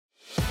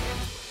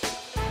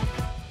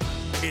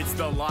It's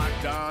the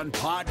Locked On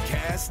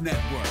Podcast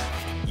Network,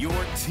 your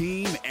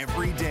team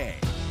every day.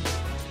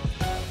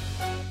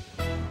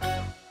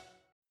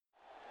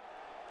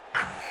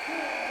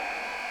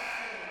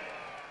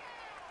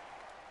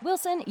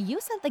 Wilson, you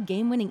sent the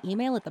game-winning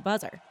email at the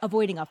buzzer,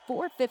 avoiding a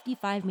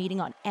 4:55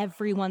 meeting on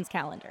everyone's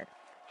calendar.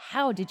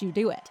 How did you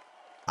do it?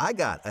 I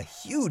got a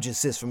huge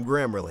assist from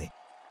Grammarly,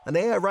 an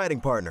AI writing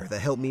partner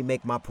that helped me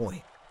make my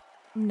point.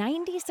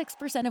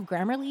 96% of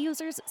Grammarly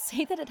users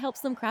say that it helps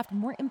them craft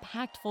more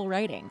impactful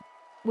writing.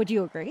 Would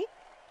you agree?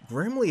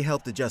 Grammarly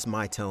helped adjust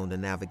my tone to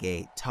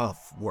navigate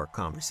tough work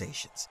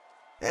conversations.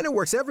 And it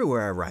works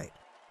everywhere I write,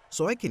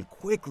 so I can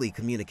quickly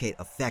communicate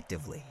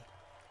effectively.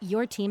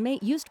 Your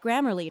teammate used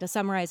Grammarly to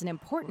summarize an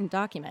important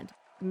document,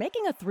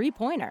 making a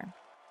 3-pointer.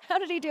 How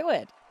did he do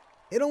it?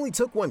 It only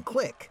took one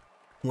click.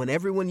 When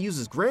everyone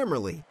uses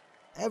Grammarly,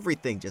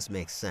 everything just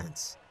makes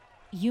sense.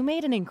 You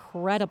made an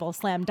incredible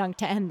slam dunk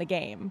to end the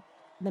game.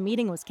 The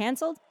meeting was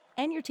canceled,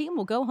 and your team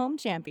will go home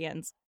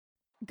champions.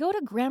 Go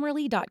to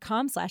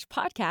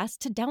Grammarly.com/podcast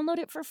to download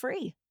it for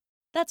free.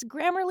 That's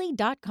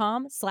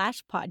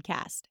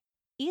Grammarly.com/podcast.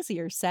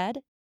 Easier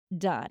said,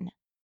 done.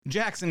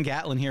 Jackson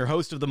Gatlin here,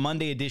 host of the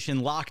Monday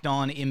edition Locked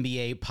On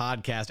NBA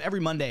podcast. Every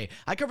Monday,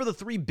 I cover the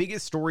 3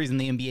 biggest stories in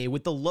the NBA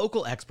with the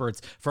local experts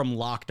from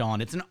Locked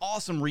On. It's an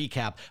awesome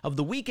recap of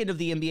the weekend of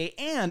the NBA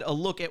and a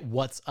look at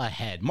what's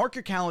ahead. Mark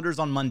your calendars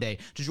on Monday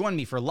to join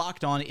me for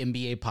Locked On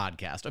NBA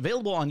podcast,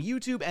 available on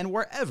YouTube and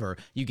wherever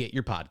you get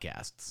your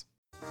podcasts.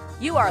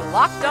 You are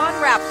Locked On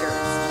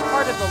Raptors,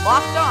 part of the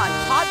Locked On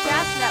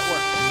Podcast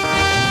Network.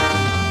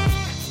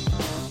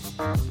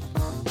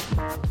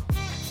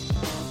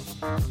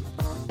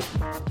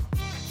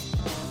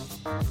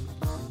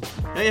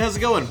 Hey, how's it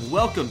going?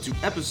 Welcome to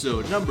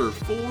episode number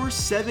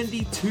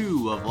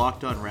 472 of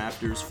Locked On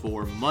Raptors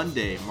for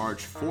Monday,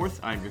 March 4th.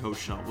 I'm your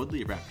host, Sean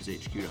Woodley at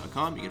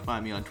RaptorsHQ.com. You can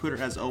find me on Twitter,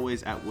 as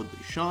always, at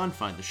WoodleySean.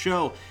 Find the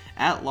show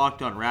at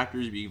Locked On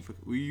Raptors,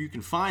 where you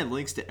can find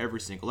links to every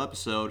single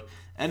episode.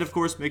 And, of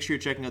course, make sure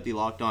you're checking out the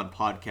Locked On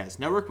Podcast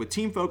Network with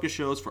team-focused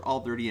shows for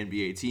all 30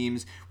 NBA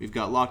teams. We've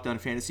got Locked On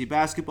Fantasy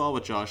Basketball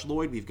with Josh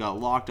Lloyd. We've got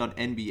Locked On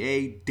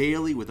NBA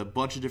Daily with a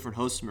bunch of different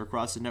hosts from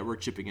across the network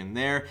chipping in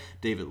there.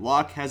 David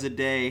Locke has a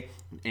day.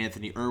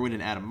 Anthony Irwin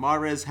and Adam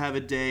Mares have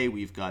a day.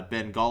 We've got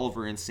Ben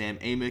Golliver and Sam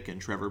Amick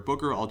and Trevor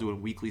Booker all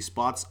doing weekly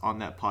spots on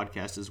that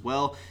podcast as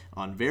well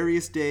on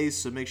various days.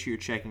 So make sure you're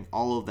checking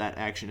all of that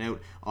action out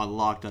on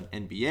Locked On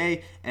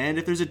NBA. And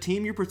if there's a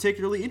team you're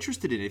particularly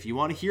interested in, if you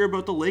want to hear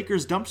about the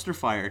Lakers dumpster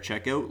fire,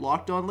 check out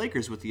Locked On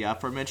Lakers with the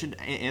aforementioned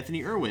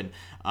Anthony Irwin.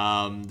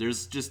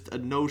 There's just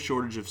no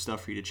shortage of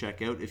stuff for you to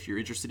check out. If you're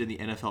interested in the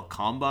NFL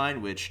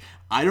Combine, which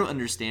I don't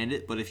understand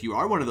it, but if you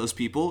are one of those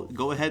people,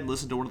 go ahead and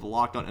listen to one of the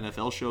Locked On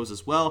NFL shows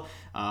as well.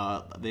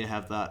 They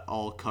have that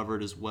all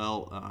covered as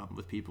well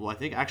with people, I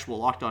think, actual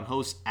Locked On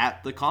hosts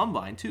at the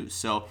Combine too.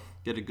 So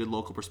get a good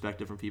local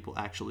perspective from people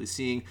actually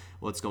seeing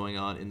what's going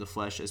on in the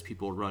flesh as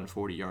people run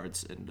 40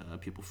 yards and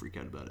people freak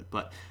out about it.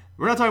 But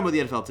we're not talking about the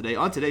NFL today.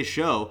 On today's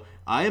show,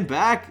 I am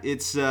back.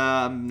 It's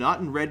not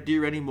in Red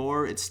Deer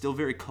anymore. It's still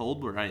very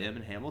cold where I am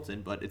in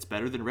Hamilton, but it's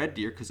better than Red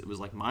Deer because it was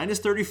like minus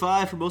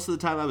 35 for most of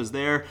the time I was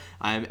there.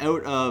 I am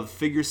out of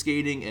figure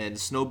skating and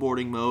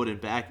snowboarding mode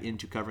and back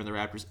into covering the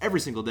Raptors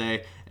every single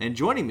day. And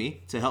joining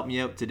me to help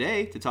me out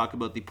today to talk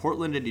about the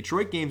Portland and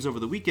Detroit games over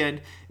the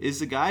weekend is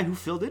the guy who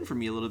filled in for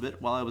me a little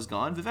bit while I was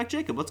gone, Vivek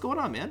Jacob. What's going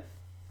on, man?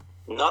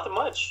 Nothing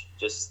much.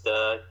 Just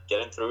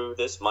getting through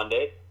this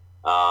Monday.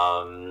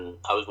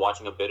 I was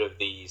watching a bit of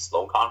the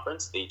Sloan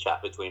Conference, the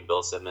chat between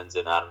Bill Simmons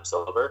and Adam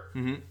Silver.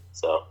 Mm-hmm.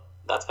 So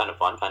that's kind of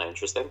fun, kind of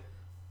interesting.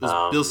 Was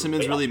Bill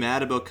Simmons really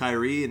mad about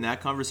Kyrie in that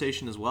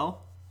conversation as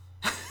well?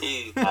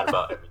 He's mad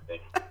about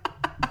everything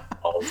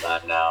all the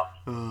time now.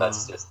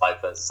 That's just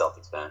life as a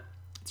Celtics fan.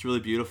 It's really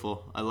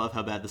beautiful. I love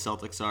how bad the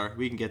Celtics are.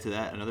 We can get to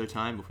that another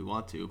time if we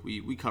want to.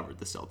 We covered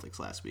the Celtics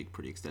last week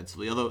pretty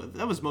extensively, although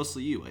that was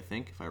mostly you, I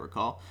think, if I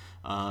recall,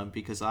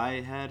 because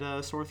I had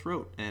a sore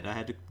throat, and I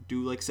had to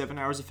do like 7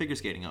 hours of figure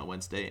skating on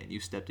Wednesday, and you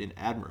stepped in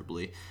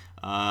admirably.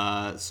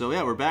 So,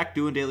 yeah, we're back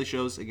doing daily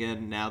shows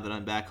again now that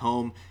I'm back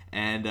home,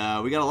 and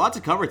we got a lot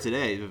to cover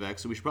today, Vivek,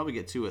 so we should probably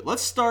get to it.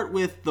 Let's start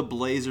with the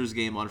Blazers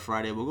game on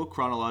Friday. We'll go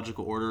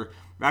chronological order.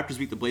 Raptors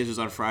beat the Blazers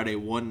on Friday,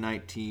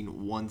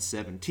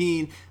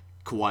 119-117.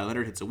 Kawhi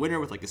Leonard hits a winner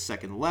with like a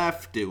second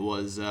left. It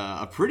was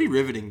a pretty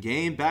riveting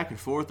game, back and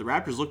forth. The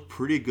Raptors looked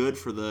pretty good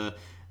for the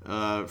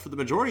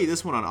majority of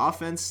this one on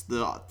offense.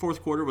 The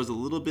fourth quarter was a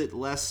little bit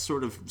less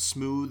sort of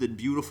smooth and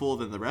beautiful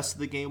than the rest of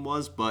the game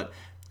was, but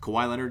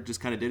Kawhi Leonard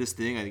just kind of did his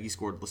thing. I think he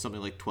scored something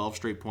like 12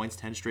 straight points,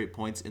 10 straight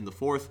points in the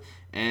fourth,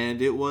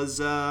 and it was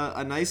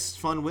a nice,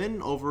 fun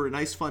win over a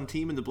nice, fun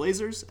team in the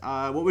Blazers.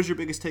 What was your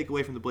biggest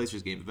takeaway from the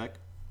Blazers game, Vivek?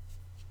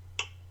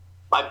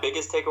 My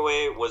biggest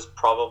takeaway was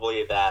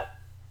probably that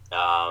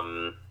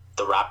the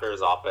Raptors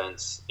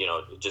offense,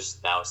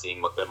 just now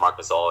seeing Marc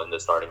Gasol in the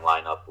starting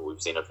lineup,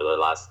 we've seen it for the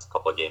last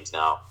couple of games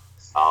now.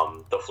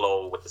 The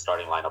flow with the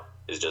starting lineup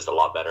is just a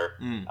lot better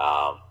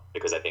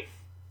because I think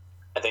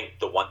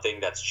the one thing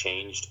that's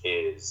changed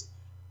is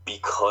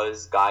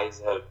because guys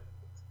have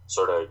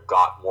sort of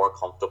got more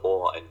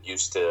comfortable and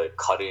used to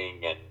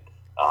cutting and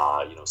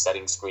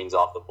setting screens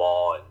off the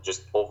ball and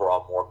just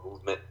overall more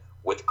movement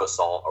with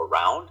Gasol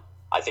around,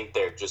 I think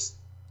they're just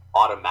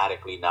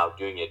automatically now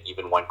doing it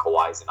even when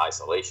Kawhi's in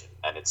isolation,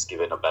 and it's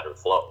given a better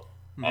flow.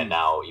 Mm-hmm. And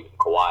now even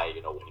Kawhi,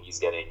 when he's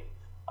getting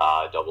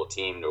double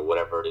teamed or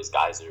whatever it is,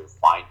 guys are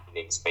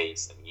finding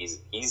space and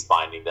he's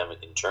finding them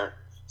in turn.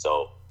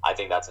 So I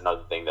think that's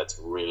another thing that's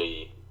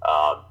really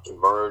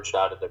emerged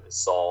out of the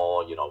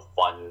Gasol,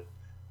 fun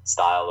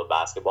style of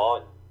basketball,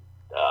 and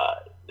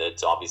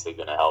it's obviously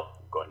going to help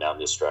going down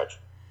this stretch.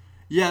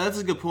 Yeah, that's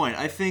a good point.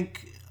 I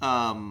think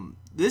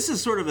this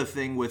is sort of a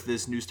thing with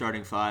this new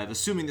starting five.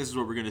 Assuming this is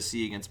what we're going to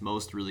see against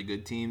most really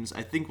good teams,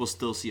 I think we'll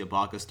still see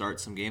Ibaka start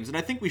some games, and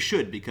I think we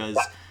should, because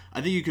I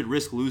think you could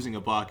risk losing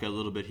Ibaka a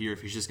little bit here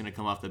if he's just going to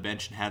come off the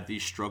bench and have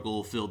these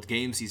struggle-filled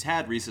games he's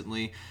had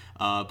recently,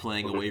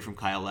 playing away from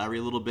Kyle Lowry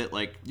a little bit.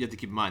 Like, you have to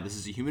keep in mind, this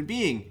is a human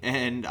being,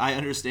 and I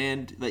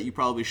understand that you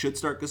probably should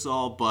start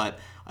Gasol, but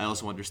I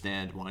also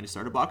understand wanting to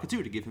start Ibaka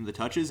too, to give him the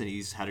touches, and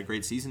he's had a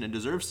great season and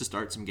deserves to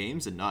start some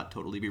games and not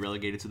totally be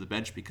relegated to the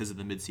bench because of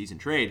the midseason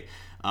trade.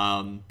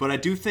 But I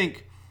do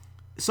think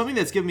something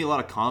that's given me a lot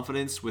of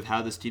confidence with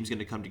how this team's going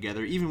to come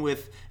together, even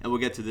with, and we'll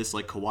get to this,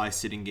 like Kawhi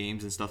sitting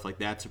games and stuff like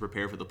that to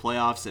prepare for the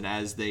playoffs, and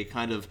as they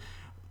kind of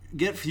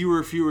get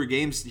fewer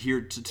games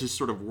here to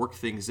sort of work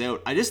things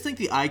out. I just think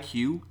the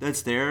IQ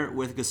that's there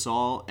with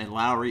Gasol and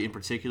Lowry in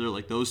particular,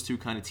 like those two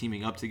kind of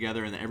teaming up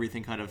together and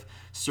everything kind of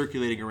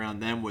circulating around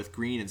them with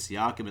Green and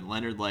Siakam and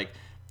Leonard, like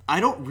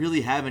I don't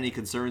really have any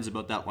concerns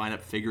about that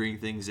lineup figuring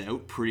things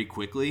out pretty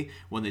quickly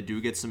when they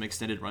do get some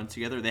extended run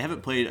together. They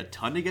haven't played a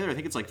ton together. I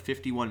think it's like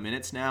 51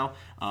 minutes now,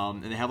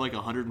 and they have like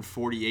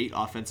 148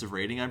 offensive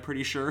rating, I'm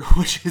pretty sure,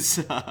 which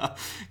is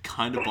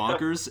kind of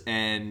bonkers.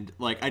 And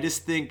like I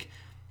just think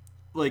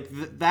like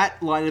that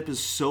lineup is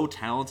so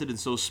talented and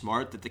so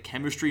smart that the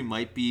chemistry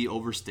might be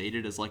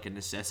overstated as like a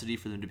necessity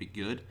for them to be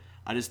good.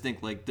 I just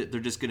think like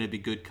they're just going to be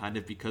good kind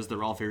of because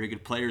they're all very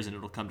good players and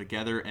it'll come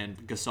together, and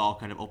Gasol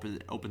kind of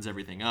opens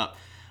everything up.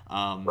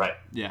 Right.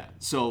 Yeah.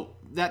 So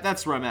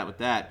that's where I'm at with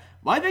that.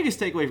 My biggest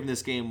takeaway from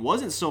this game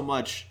wasn't so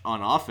much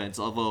on offense,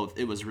 although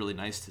it was really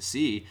nice to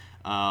see.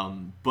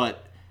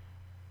 But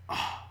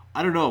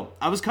I don't know.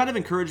 I was kind of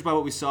encouraged by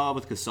what we saw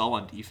with Gasol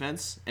on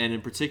defense, and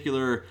in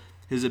particular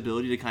his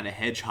ability to kind of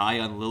hedge high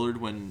on Lillard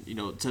when,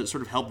 to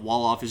sort of help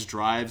wall off his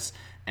drives.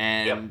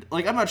 And,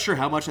 like, I'm not sure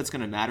how much that's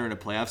going to matter in a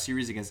playoff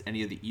series against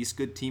any of the East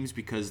good teams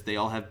because they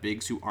all have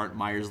bigs who aren't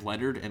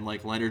Myers-Leonard, and,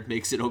 like, Leonard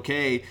makes it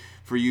okay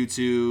for you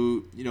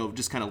to,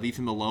 just kind of leave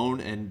him alone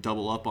and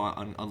double up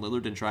on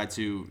Lillard and try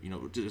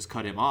to, just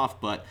cut him off.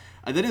 But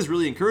that is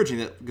really encouraging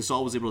that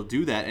Gasol was able to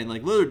do that. And,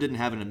 like, Lillard didn't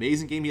have an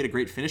amazing game. He had a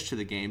great finish to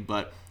the game,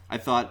 but I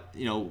thought,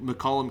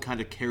 McCollum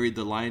kind of carried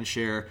the lion's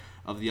share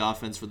of the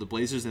offense for the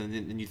Blazers, and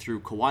then you threw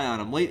Kawhi on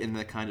him late, and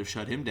that kind of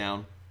shut him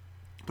down.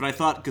 But I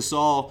thought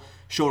Gasol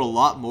showed a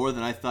lot more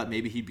than I thought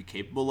maybe he'd be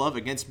capable of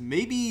against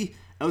maybe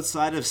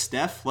outside of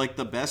Steph, like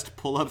the best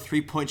pull-up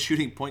three-point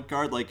shooting point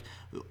guard, like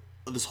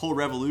this whole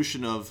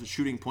revolution of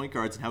shooting point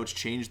guards and how it's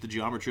changed the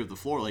geometry of the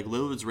floor. Like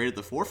Lillard's right at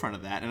the forefront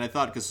of that. And I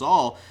thought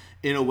Gasol,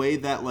 in a way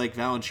that like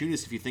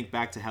Valanciunas, if you think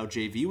back to how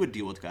JV would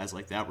deal with guys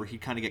like that, where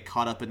he'd kind of get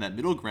caught up in that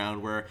middle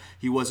ground where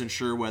he wasn't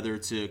sure whether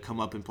to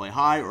come up and play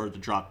high or to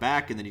drop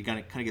back, and then he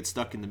kind of get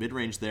stuck in the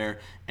mid-range there,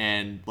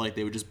 and like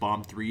they would just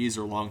bomb threes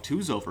or long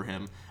twos over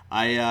him.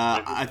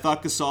 I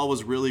thought Gasol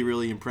was really,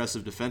 really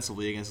impressive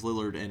defensively against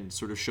Lillard and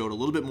sort of showed a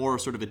little bit more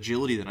sort of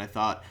agility than I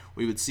thought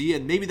we would see.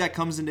 And maybe that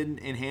comes in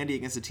handy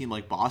against a team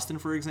like Boston,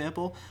 for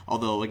example.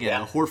 Although,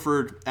 again,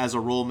 Horford as a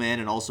role man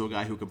and also a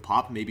guy who can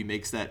pop maybe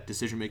makes that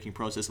decision-making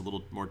process a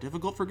little more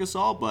difficult for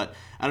Gasol. But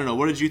I don't know.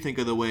 What did you think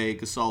of the way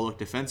Gasol looked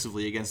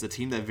defensively against a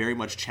team that very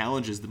much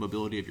challenges the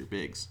mobility of your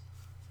bigs?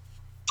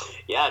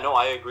 Yeah, no,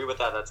 I agree with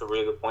that. That's a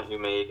really good point you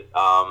made.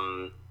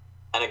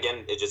 And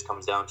again, it just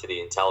comes down to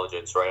the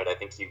intelligence, right? I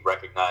think he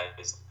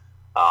recognized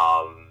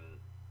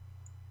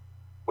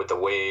with the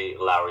way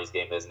Lowry's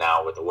game is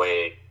now, with the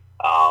way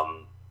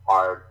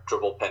our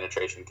dribble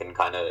penetration can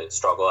kind of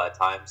struggle at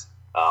times,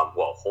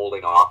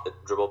 holding off the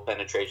dribble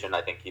penetration,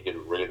 I think he did a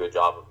really good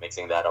job of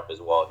mixing that up as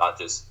well, not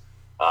just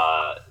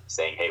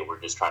saying, hey,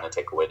 we're just trying to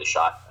take away the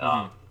shot.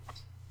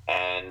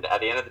 And at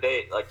the end of the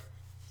day, like,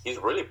 he's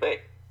really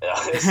big.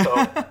 So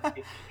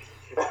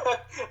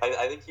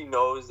I think he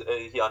knows,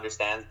 he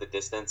understands the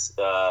distance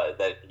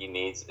that he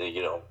needs.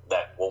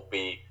 That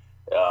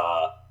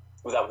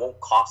won't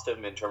cost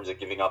him in terms of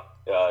giving up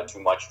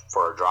too much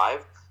for a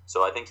drive.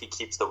 So I think he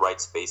keeps the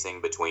right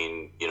spacing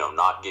between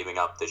not giving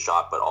up the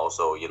shot, but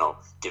also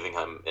giving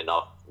him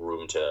enough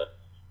room to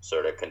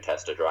sort of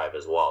contest a drive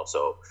as well.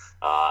 So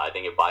I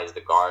think it buys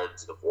the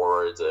guards, the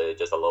forwards,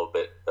 just a little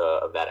bit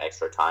of that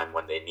extra time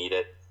when they need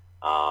it.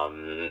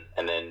 And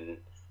then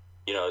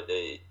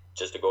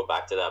just to go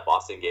back to that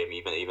Boston game,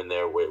 even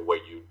there where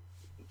you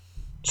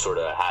sort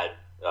of had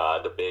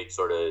the big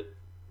sort of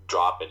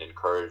drop and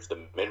encourage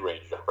the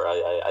mid-range jumper,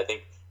 I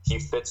think he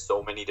fits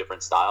so many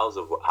different styles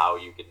of how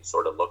you can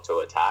sort of look to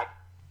attack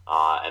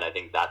And I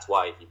think that's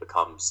why he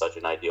becomes such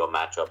an ideal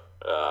matchup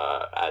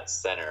at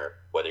center,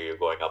 whether you're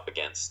going up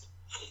against,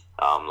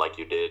 like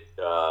you did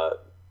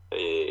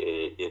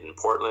in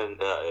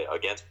Portland,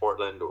 against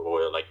Portland,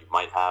 or like you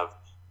might have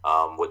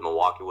with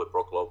Milwaukee with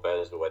Brook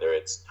Lopez, or whether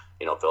it's,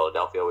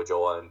 Philadelphia with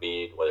Joel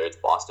Embiid, whether it's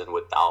Boston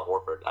with Al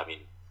Horford. I mean,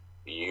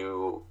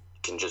 you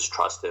can just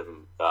trust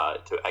him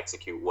to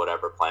execute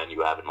whatever plan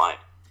you have in mind.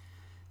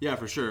 Yeah,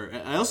 for sure.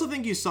 I also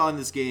think you saw in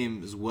this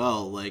game as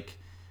well, like,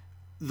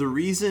 the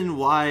reason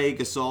why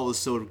Gasol is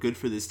so good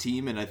for this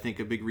team, and I think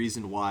a big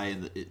reason why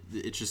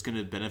it's just going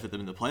to benefit them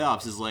in the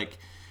playoffs, is like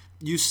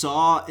you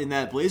saw in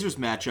that Blazers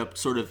matchup,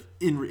 sort of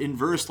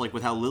inverse, like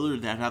with how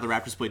Lillard and how the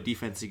Raptors played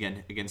defense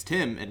against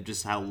him, and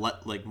just how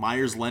like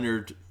Myers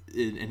Leonard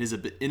and his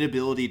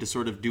inability to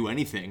sort of do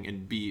anything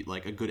and be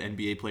like a good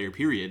NBA player,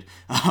 period.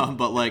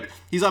 But like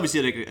he's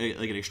obviously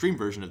like an extreme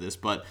version of this.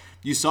 But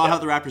you saw how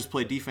the Raptors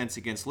played defense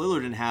against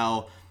Lillard, and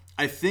how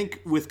I think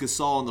with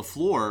Gasol on the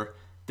floor,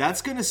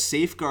 that's going to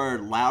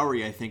safeguard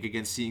Lowry, I think,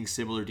 against seeing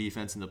similar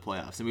defense in the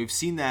playoffs. And we've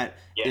seen that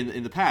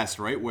in the past,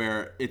 right?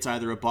 Where it's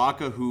either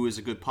Ibaka, who is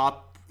a good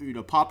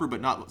popper,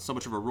 but not so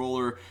much of a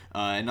roller,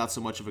 and not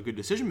so much of a good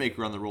decision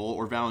maker on the roll,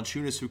 or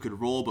Valanciunas, who could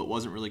roll but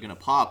wasn't really going to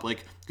pop.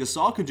 Like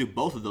Gasol can do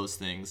both of those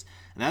things,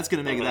 and that's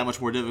going to make it that much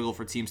more difficult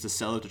for teams to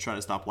sell it to try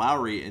to stop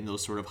Lowry in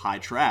those sort of high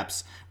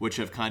traps, which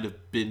have kind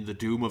of been the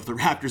doom of the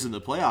Raptors in the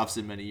playoffs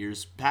in many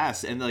years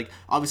past. And like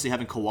obviously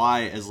having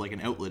Kawhi as like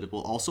an outlet, it will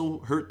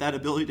also hurt that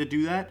ability to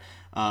do that.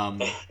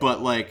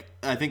 But like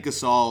I think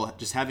Gasol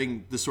just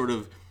having the sort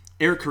of,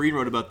 Eric Kareen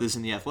wrote about this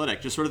in The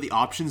Athletic, just sort of the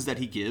options that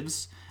he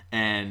gives,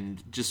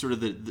 and just sort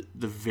of the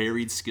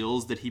varied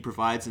skills that he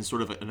provides, and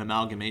sort of an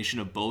amalgamation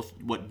of both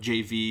what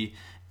JV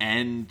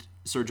and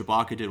Serge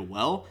Ibaka did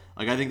well.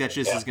 Like I think that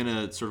just is going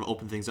to sort of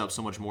open things up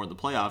so much more in the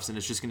playoffs, and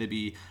it's just going to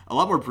be a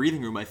lot more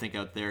breathing room, I think,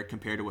 out there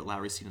compared to what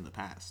Lowry's seen in the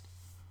past.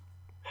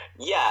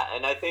 Yeah,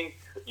 and I think,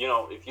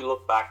 if you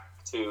look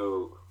back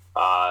to,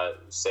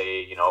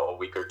 say, a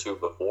week or two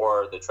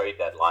before the trade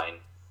deadline,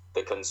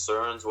 the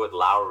concerns with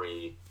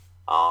Lowry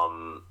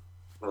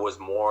was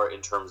more in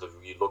terms of,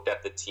 you looked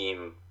at the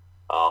team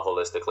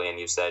holistically, and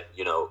you said,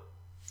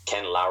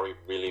 can Lowry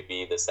really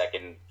be the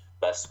second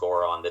best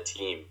scorer on the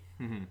team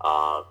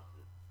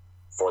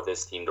for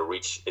this team to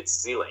reach its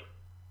ceiling?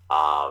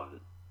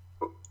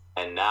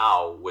 And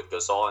now with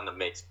Gasol in the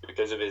mix,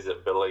 because of his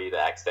ability to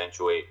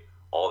accentuate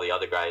all the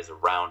other guys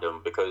around him,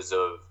 because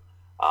of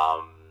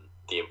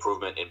the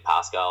improvement in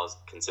Pascal's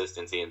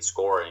consistency in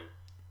scoring,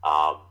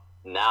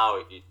 now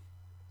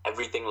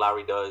everything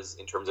Lowry does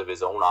in terms of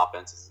his own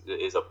offense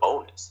is a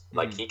bonus.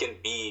 Like he can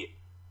be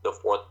the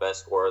fourth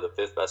best scorer, the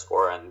fifth best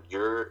scorer, and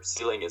your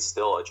ceiling is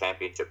still a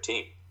championship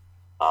team.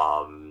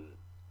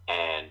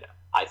 And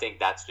I think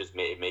that's just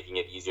making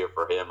it easier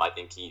for him. I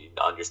think he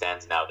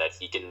understands now that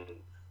he can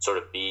sort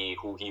of be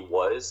who he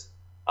was,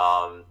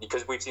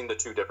 because we've seen the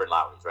two different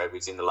Lowrys, right?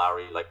 We've seen the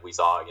Lowry like we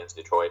saw against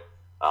Detroit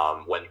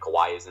when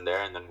Kawhi isn't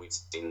there, and then we've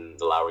seen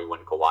the Lowry when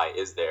Kawhi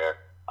is there,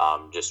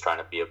 just trying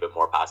to be a bit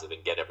more passive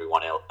and get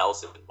everyone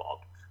else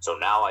involved. So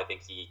now I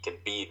think he can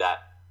be that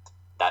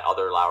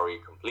other Lowry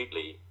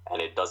completely,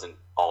 and it doesn't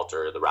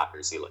alter the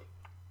Raptors' ceiling.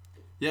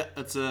 Yeah,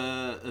 that's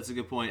a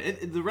good point.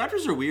 The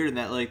Raptors are weird in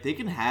that like they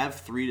can have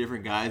three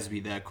different guys be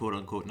that quote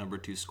unquote number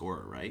two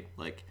scorer, right?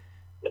 Like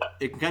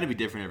it can kind of be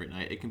different every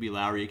night. It can be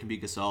Lowry, it can be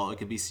Gasol, it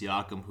can be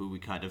Siakam, who we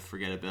kind of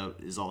forget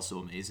about is also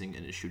amazing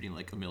and is shooting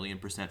like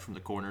 1,000,000% from the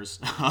corners.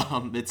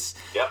 It's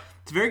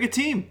a very good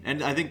team,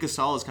 and I think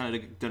Gasol has kind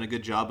of done a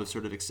good job of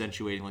sort of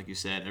accentuating, like you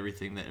said,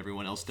 everything that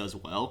everyone else does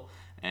well,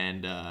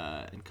 and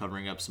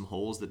covering up some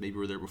holes that maybe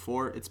were there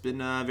before. It's been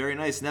very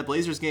nice. In that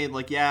Blazers game,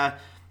 like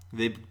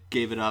they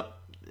gave it up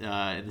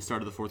at the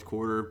start of the fourth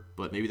quarter,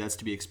 but maybe that's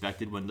to be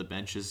expected when the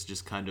bench is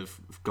just kind of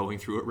going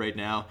through it right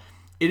now.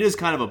 It is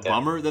kind of a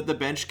bummer that the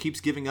bench keeps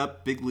giving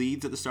up big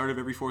leads at the start of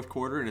every fourth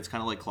quarter, and it's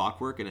kind of like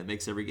clockwork, and it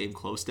makes every game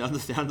close down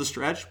the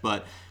stretch.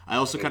 But I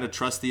also kind of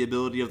trust the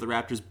ability of the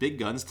Raptors' big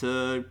guns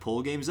to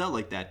pull games out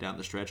like that down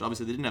the stretch.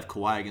 Obviously, they didn't have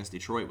Kawhi against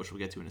Detroit, which we'll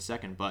get to in a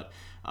second, but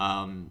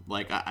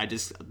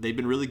they've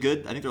been really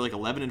good. I think they're like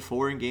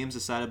 11-4 in games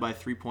decided by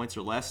 3 points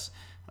or less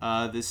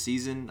this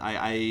season.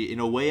 I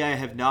in a way I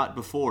have not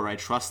before. I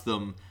trust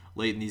them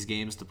late in these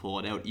games to pull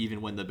it out,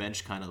 even when the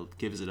bench kind of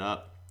gives it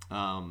up.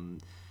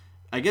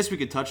 I guess we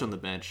could touch on the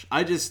bench.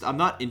 I'm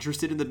not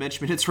interested in the bench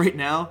minutes right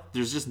now.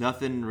 There's just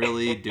nothing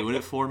really doing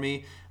it for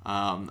me.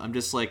 I'm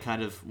just like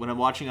kind of, when I'm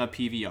watching on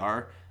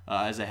PVR,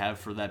 as I have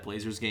for that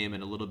Blazers game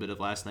and a little bit of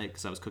last night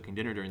because I was cooking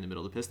dinner during the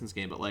middle of the Pistons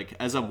game. But like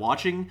as I'm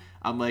watching,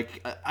 I'm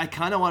like, I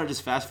kind of want to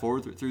just fast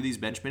forward through these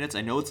bench minutes.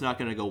 I know it's not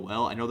going to go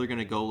well. I know they're going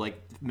to go like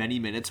many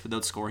minutes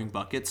without scoring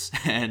buckets.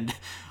 And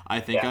I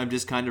think I'm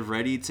just kind of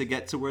ready to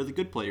get to where the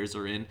good players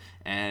are in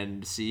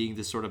and seeing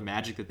the sort of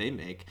magic that they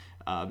make.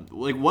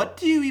 Like, what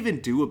do you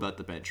even do about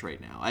the bench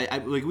right now? I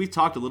like we've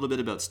talked a little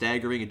bit about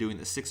staggering and doing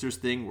the Sixers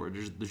thing where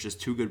there's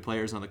just two good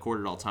players on the court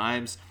at all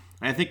times.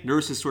 And I think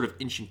Nurse is sort of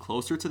inching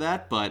closer to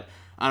that, but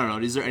I don't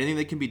know. Is there anything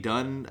that can be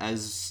done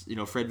as,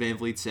 Fred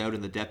VanVleet's out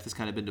and the depth has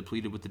kind of been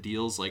depleted with the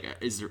deals? Like,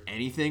 is there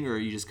anything, or are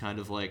you just kind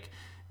of like,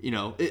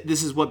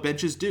 this is what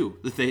benches do.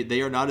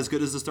 They are not as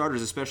good as the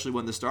starters, especially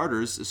when the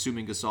starters,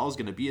 assuming Gasol is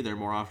going to be there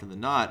more often than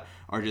not,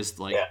 are just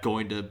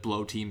going to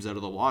blow teams out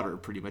of the water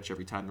pretty much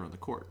every time they're on the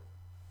court.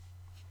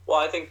 Well,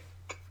 I think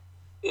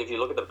if you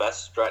look at the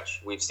best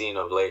stretch we've seen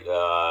of late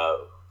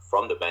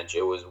from the bench,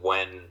 it was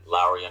when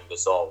Lowry and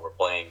Gasol were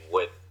playing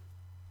with,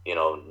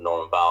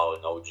 Norman Powell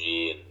and OG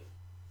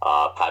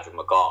and Patrick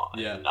McCaw.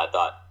 Yeah. And I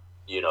thought,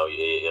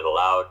 it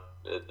allowed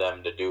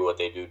them to do what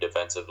they do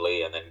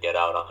defensively and then get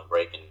out on the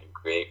break and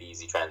create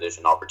easy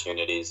transition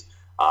opportunities.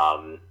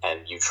 And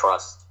you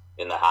trust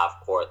in the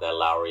half court that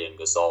Lowry and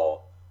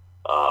Gasol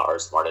are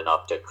smart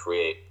enough to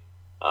create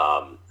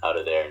out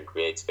of there and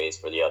create space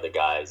for the other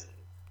guys.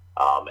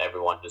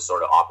 Everyone just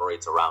sort of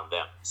operates around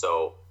them.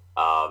 So,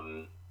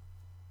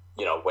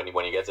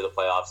 when you get to the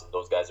playoffs and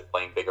those guys are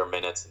playing bigger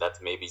minutes,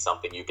 that's maybe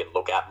something you can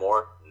look at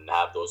more and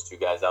have those two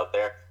guys out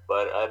there.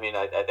 But I mean,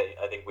 I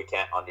think we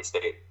can't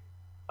understate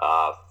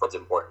Fred's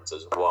importance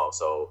as well.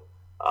 So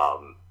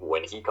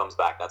when he comes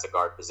back, that's a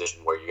guard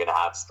position where you're going to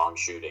have strong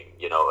shooting.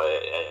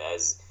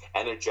 As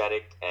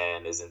energetic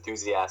and as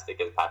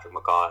enthusiastic as Patrick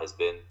McCaw has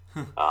been,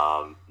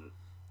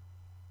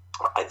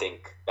 I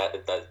think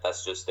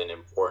that's just an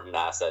important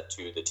asset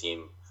to the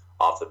team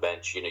off the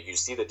bench. You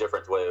see the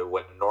difference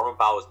when Norman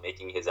Powell is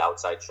making his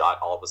outside shot.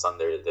 All of a sudden,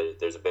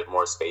 there's a bit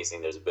more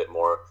spacing. There's a bit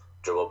more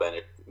dribble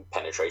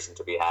penetration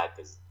to be had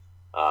because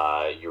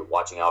you're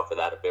watching out for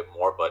that a bit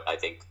more. But I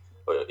think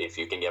if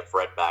you can get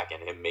Fred back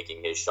and him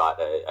making his shot,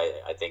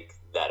 I think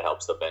that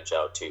helps the bench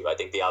out too. I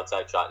think the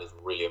outside shot is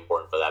really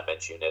important for that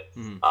bench unit.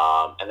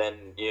 And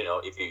then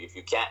if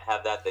you can't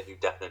have that, then you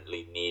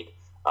definitely need.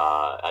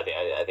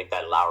 I think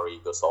that Lowry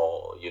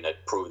Gasol unit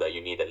proved that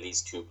you need at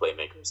least two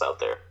playmakers out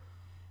there.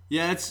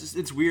 Yeah,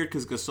 it's weird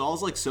because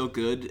Gasol's so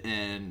good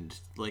and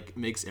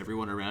makes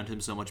everyone around him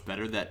so much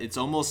better that it's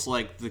almost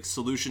like the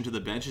solution to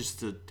the bench is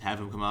to have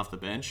him come off the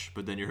bench,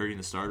 but then you're hurting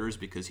the starters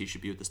because he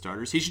should be with the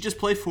starters. He should just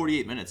play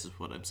 48 minutes is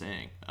what I'm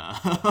saying.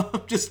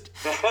 Just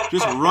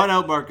run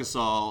out Marc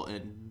Gasol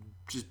and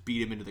just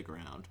beat him into the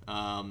ground.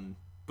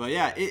 But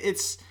yeah,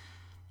 it's.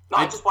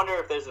 I just wonder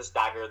if there's a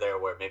stagger there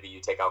where maybe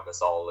you take out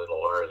Gasol a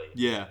little early.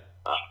 Yeah.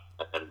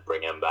 And then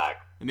bring him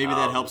back. And maybe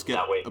that helps get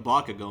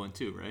Ibaka going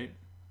too, right?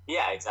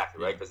 Yeah,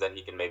 exactly, right? Because then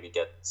he can maybe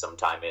get some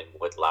time in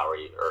with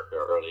Lowry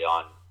early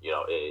on,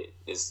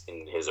 is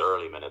in his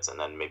early minutes, and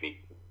then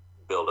maybe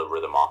build a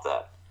rhythm off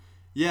that.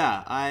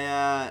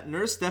 Yeah,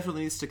 Nurse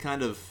definitely needs to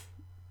kind of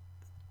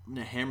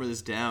hammer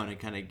this down and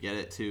kind of get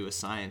it to a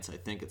science, I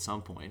think, at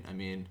some point. I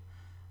mean,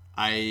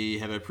 I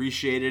have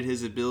appreciated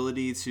his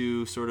ability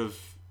to sort of,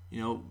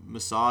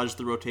 massage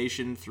the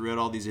rotation throughout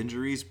all these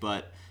injuries,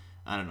 but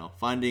I don't know,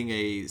 finding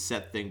a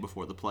set thing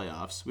before the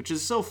playoffs, which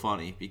is so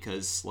funny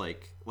because,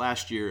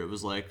 last year it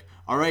was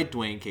all right,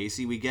 Dwayne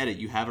Casey, we get it.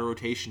 You have a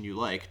rotation you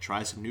like.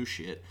 Try some new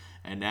shit.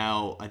 And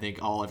now I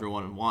think all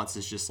everyone wants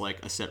is just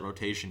a set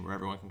rotation where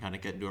everyone can kind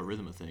of get into a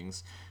rhythm of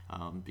things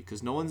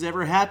because no one's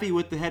ever happy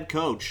with the head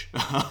coach.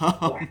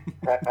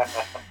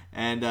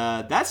 And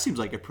that seems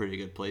like a pretty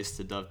good place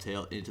to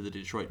dovetail into the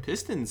Detroit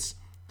Pistons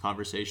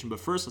conversation.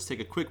 But first, let's take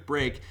a quick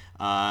break,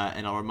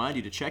 and I'll remind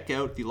you to check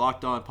out the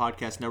Locked On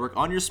Podcast Network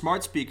on your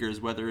smart speakers,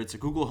 whether it's a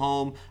Google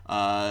Home,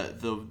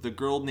 the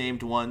girl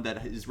named one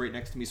that is right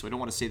next to me, so I don't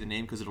want to say the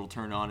name because it'll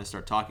turn on and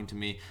start talking to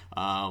me,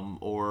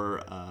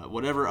 or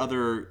whatever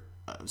other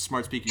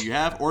smart speaker you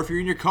have, or if you're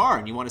in your car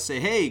and you want to say,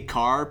 hey,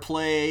 car,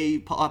 play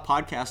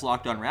podcast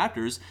Locked On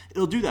Raptors,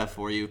 it'll do that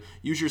for you.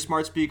 Use your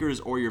smart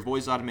speakers or your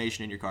voice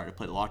automation in your car to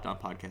play the Locked On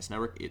Podcast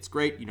Network. It's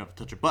great. You don't have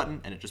to touch a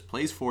button, and it just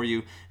plays for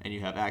you, and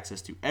you have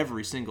access to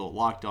every single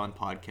Locked On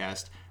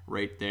podcast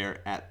right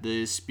there at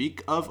the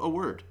speak of a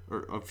word,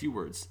 or a few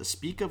words. The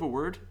speak of a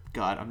word?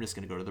 God, I'm just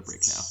going to go to the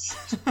break now.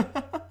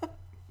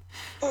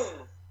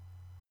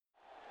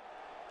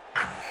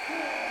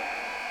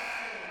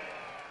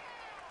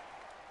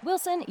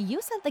 Wilson,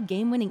 you sent the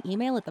game-winning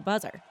email at the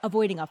buzzer,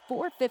 avoiding a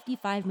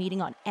 4:55 meeting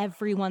on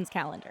everyone's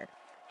calendar.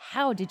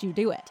 How did you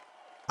do it?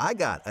 I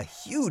got a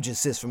huge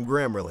assist from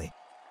Grammarly,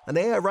 an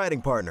AI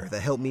writing partner that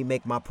helped me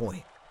make my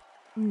point.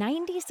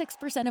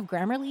 96% of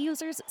Grammarly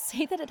users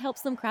say that it helps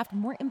them craft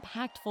more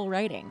impactful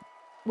writing.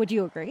 Would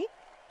you agree?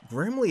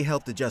 Grammarly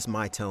helped adjust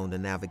my tone to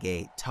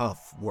navigate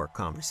tough work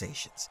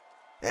conversations.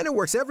 And it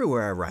works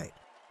everywhere I write,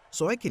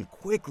 so I can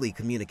quickly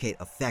communicate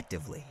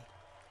effectively.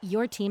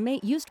 Your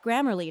teammate used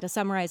Grammarly to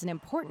summarize an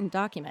important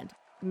document,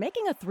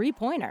 making a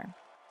 3-pointer.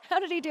 How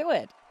did he do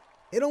it?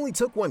 It only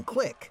took one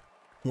click.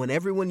 When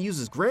everyone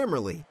uses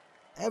Grammarly,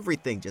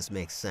 everything just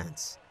makes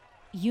sense.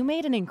 You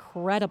made an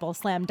incredible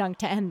slam dunk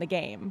to end the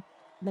game.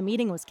 The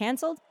meeting was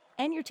canceled,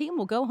 and your team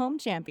will go home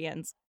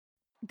champions.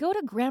 Go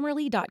to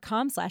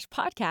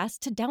Grammarly.com/podcast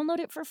to download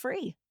it for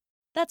free.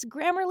 That's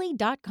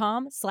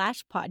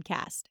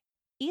Grammarly.com/podcast.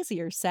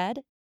 Easier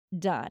said,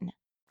 done.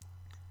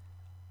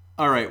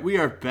 All right, we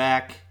are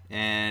back,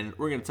 and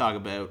we're going to talk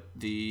about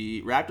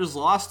the Raptors'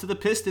 loss to the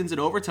Pistons in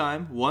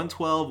overtime,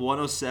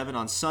 112-107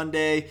 on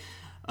Sunday.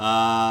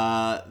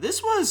 I'm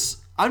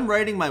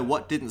writing my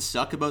what didn't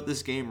suck about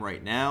this game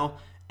right now,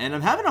 And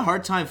I'm having a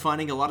hard time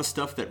finding a lot of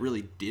stuff that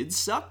really did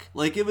suck.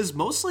 Like, it was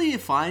mostly a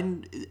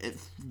fine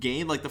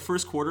game. Like, the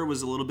first quarter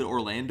was a little bit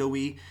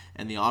Orlando-y,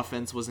 and the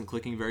offense wasn't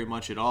clicking very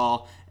much at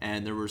all.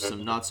 And there were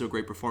some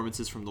not-so-great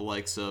performances from the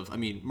likes of,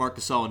 Marc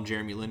Gasol and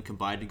Jeremy Lin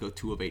combined to go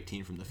 2 of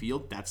 18 from the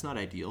field. That's not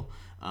ideal.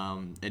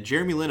 And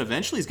Jeremy Lin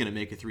eventually is going to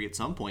make a 3 at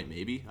some point,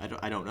 maybe.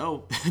 I don't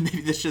know.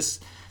 Maybe that's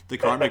just the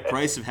karmic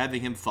price of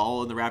having him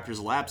fall in the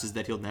Raptors' laps is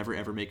that he'll never,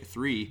 ever make a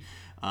 3.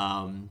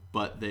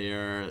 But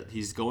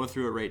he's going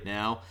through it right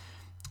now.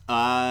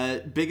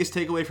 Biggest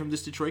takeaway from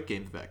this Detroit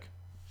game, Vivek?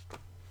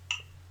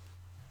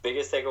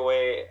 Biggest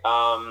takeaway,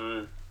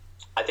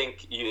 I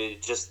think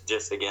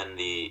just again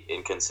the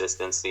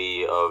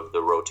inconsistency of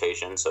the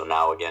rotation. So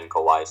now again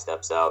Kawhi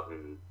steps out,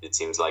 and it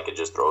seems like it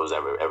just throws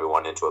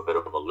everyone into a bit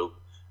of a loop.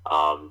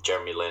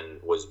 Jeremy Lin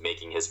was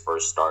making his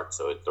first start,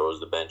 so it throws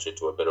the bench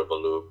into a bit of a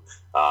loop.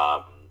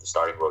 The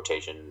starting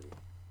rotation,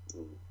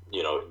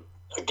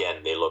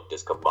 again, they looked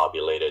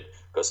discombobulated.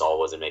 Gasol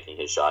wasn't making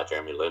his shot.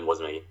 Jeremy Lin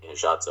wasn't making his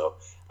shot. So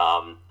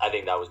I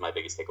think that was my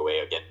biggest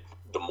takeaway. Again,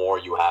 the more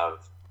you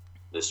have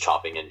this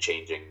chopping and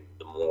changing,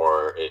 the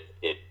more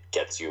it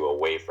gets you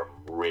away from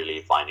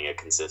really finding a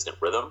consistent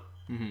rhythm.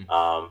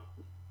 Mm-hmm.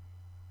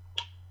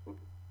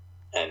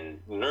 And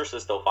Nurse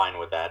is still fine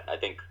with that. I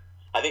think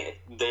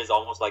there's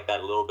almost like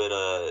that little bit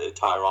of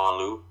Tyronn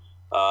Lue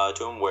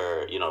to him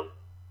where,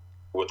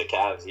 with the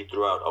Cavs, he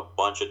threw out a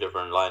bunch of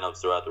different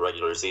lineups throughout the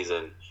regular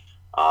season.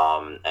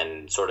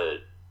 And sort of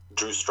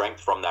drew strength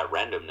from that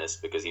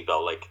randomness because he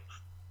felt like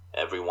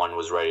everyone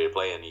was ready to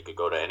play and he could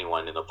go to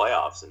anyone in the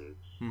playoffs. And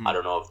I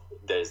don't know if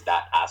there's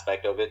that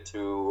aspect of it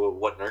to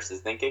what Nurse is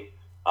thinking.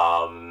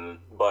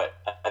 But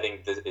I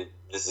think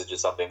this is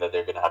just something that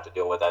they're going to have to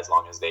deal with as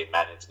long as they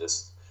manage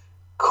this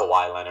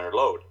Kawhi Leonard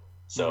load.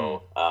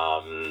 So,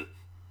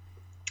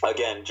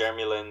 again,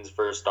 Jeremy Lin's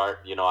first start,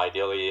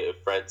 ideally if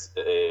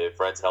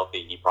Fred's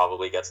healthy, he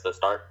probably gets the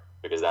start,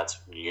 because that's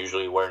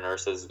usually where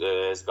Nurse has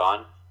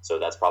gone. So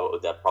that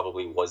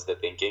probably was the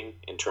thinking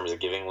in terms of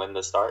giving Lin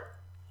the start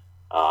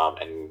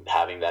and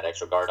having that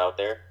extra guard out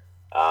there.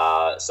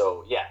 I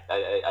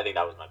think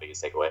that was my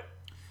biggest takeaway.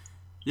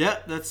 Yeah,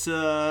 that's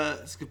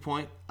a good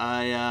point.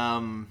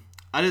 I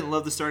didn't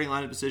love the starting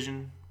lineup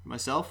decision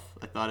myself.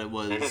 I thought it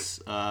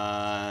was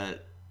I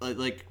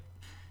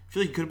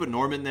feel like you could have put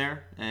Norman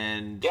there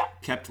and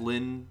kept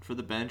Lin for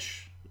the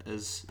bench,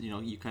 as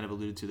you kind of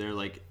alluded to there.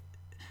 Like,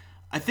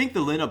 I think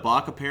the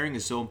Lin-Ibaka pairing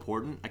is so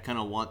important. I kind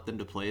of want them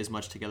to play as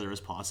much together as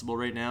possible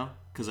right now,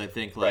 because I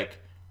think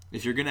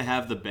if you're going to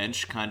have the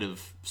bench kind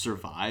of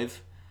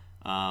survive,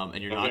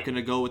 and you're not going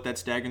to go with that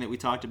staggering that we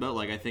talked about,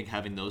 I think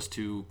having those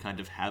two kind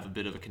of have a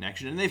bit of a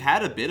connection, and they've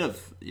had a bit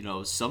of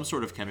some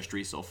sort of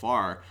chemistry so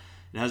far.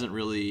 It hasn't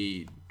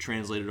really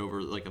translated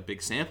over a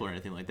big sample or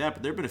anything like that,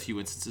 but there have been a few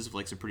instances of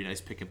some pretty nice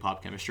pick and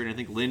pop chemistry, and I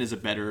think Lin is a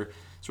better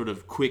sort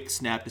of quick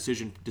snap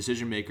decision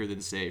maker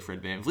than, say,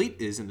 Fred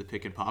VanVleet is in the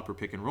pick and pop or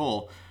pick and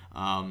roll.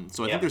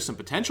 So I think there's some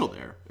potential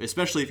there,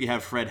 especially if you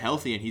have Fred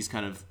healthy and he's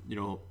kind of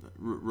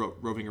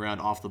roving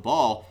around off the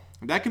ball.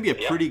 That can be a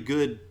pretty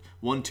good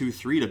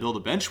 1-2-3 to build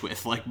a bench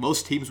with.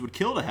 Most teams would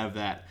kill to have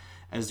that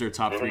as their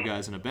top 3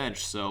 guys on a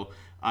bench. So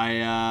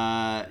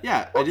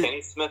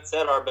Kenny Smith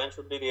said our bench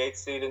would be the 8th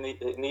seed in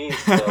the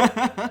East.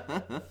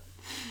 So.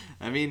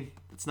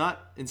 It's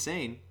not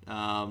insane.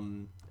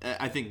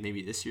 I think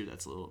maybe this year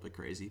that's a little bit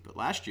crazy, but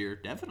last year,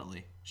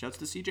 definitely. Shouts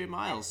to CJ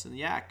Miles and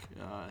Yak.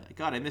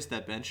 God, I missed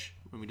that bench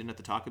when we didn't have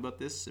to talk about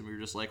this, and we were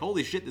just like,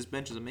 holy shit, this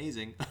bench is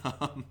amazing.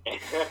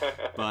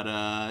 But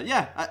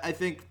I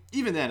think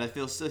even then, I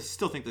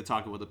still think the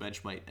talk about the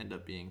bench might end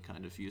up being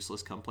kind of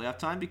useless come playoff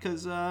time,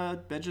 because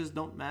benches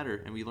don't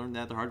matter, and we learned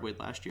that the hard way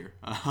last year.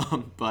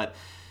 That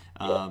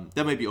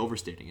might be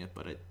overstating it,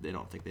 but I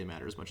don't think they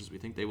matter as much as we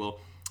think they will.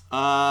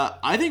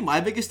 I think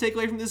my biggest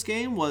takeaway from this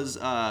game was,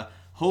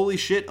 holy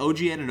shit, OG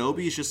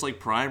Anunoby is just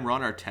prime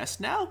Ron Artest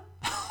now.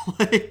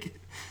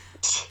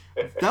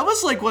 That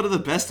was one of the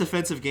best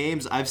defensive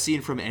games I've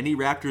seen from any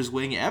Raptors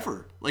wing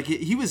ever.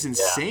 He was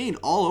insane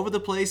all over the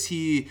place.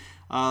 He,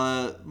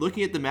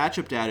 looking at the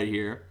matchup data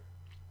here,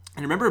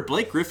 and remember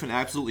Blake Griffin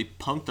absolutely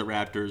punked the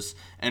Raptors,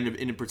 and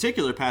in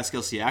particular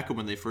Pascal Siakam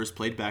when they first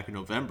played back in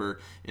November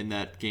in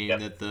that game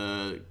that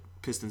the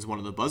Pistons won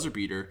on the buzzer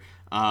beater.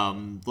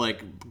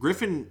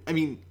 Griffin,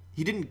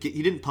 he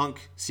didn't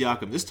punk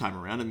Siakam this time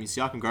around.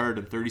 Siakam guarded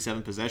him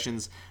 37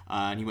 possessions,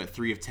 and he went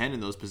 3 of 10 in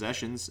those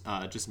possessions,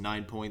 just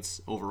 9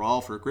 points overall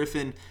for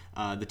Griffin.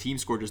 The team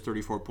scored just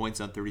 34 points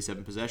on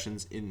 37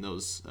 possessions in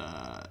those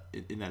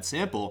in that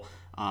sample.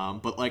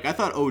 But I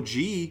thought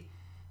OG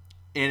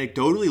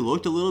anecdotally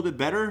looked a little bit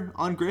better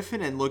on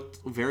Griffin and looked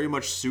very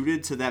much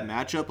suited to that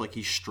matchup.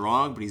 He's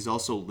strong, but he's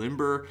also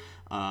limber.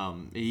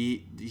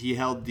 He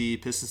held the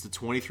Pistons to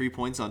 23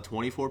 points on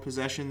 24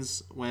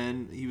 possessions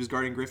when he was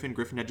guarding Griffin.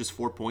 Griffin had just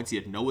 4 points. He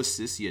had no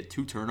assists. He had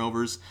 2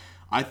 turnovers.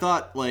 I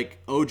thought like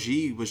OG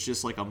was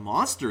just like a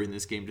monster in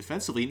this game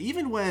defensively. And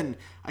even when,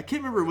 I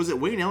can't remember, was it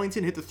Wayne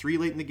Ellington hit the 3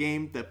 late in the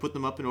game that put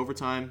them up in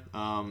overtime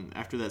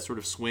after that sort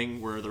of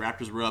swing where the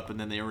Raptors were up and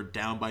then they were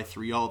down by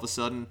 3 all of a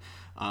sudden.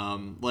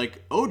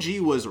 Like OG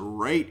was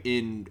right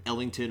in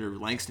Ellington or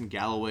Langston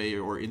Galloway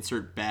or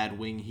insert bad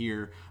wing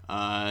here,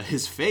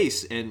 his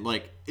face, and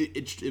like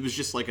it was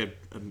just like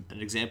an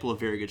example of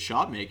very good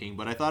shot making.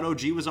 But I thought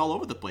OG was all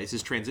over the place.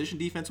 His transition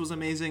defense was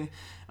amazing.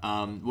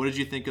 What did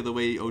you think of the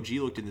way OG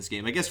looked in this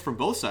game? I guess from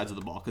both sides of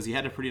the ball, because he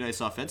had a pretty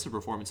nice offensive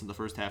performance in the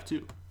first half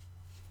too.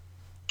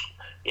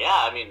 Yeah,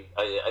 I mean,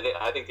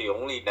 I think the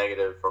only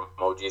negative from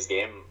OG's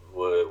game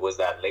was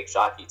that late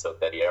shot he took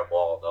that he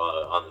airballed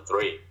on the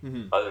 3.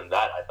 Mm-hmm. Other than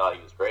that, I thought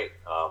he was great.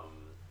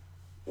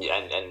 Yeah,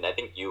 and I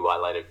think you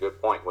highlighted a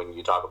good point when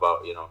you talk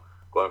about, you know,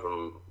 going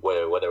from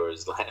whether it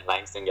was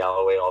Langston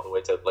Galloway all the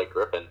way to Blake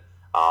Griffin.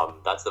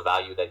 That's the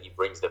value that he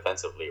brings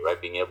defensively, right?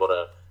 Being able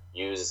to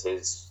use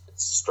his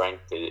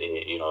strength,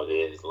 you know,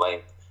 his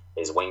length,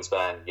 his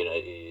wingspan. You know,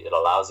 it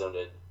allows him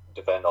to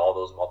defend all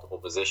those multiple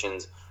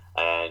positions.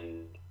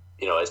 And,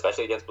 you know,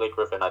 especially against Blake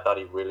Griffin, I thought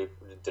he really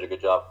did a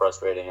good job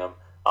frustrating him.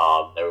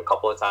 There were a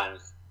couple of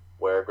times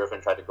where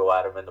Griffin tried to go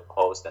at him in the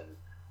post, and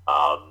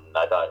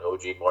I thought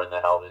OG more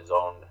than held his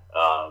own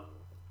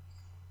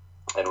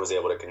and was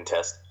able to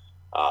contest.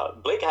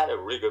 Blake had a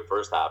really good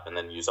first half, and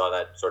then you saw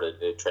that sort of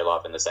trail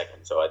off in the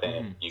second. So I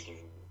think you can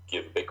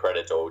give big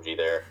credit to OG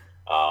there.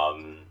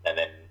 And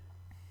then,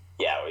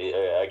 yeah,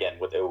 again,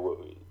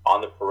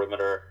 on the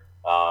perimeter,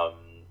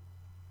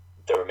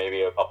 there were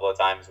maybe a couple of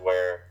times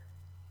where,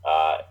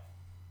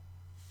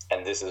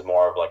 and this is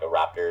more of like a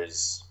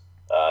Raptors,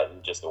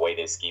 just the way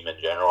they scheme in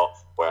general,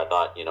 where I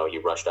thought, you know, he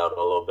rushed out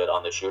a little bit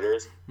on the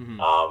shooters.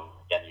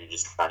 And you're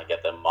just trying to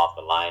get them off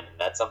the line. And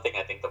that's something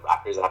I think the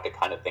Raptors have to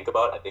kind of think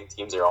about. I think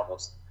teams are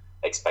almost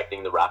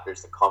expecting the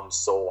Raptors to come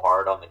so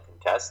hard on the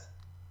contest,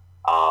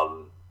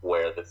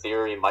 where the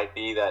theory might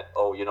be that,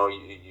 oh, you know,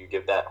 you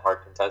give that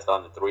hard contest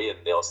on the 3 and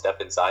they'll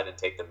step inside and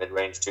take the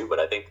mid-range too. But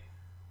I think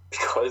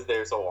because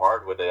they're so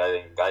hard with it, I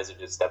think guys are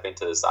just stepping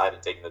to the side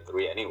and taking the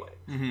 3 anyway.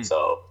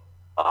 So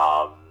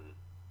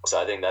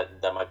I think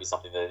that might be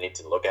something that they need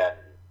to look at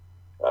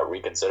and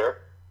reconsider.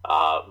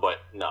 But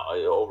no,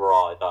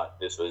 overall, I thought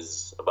this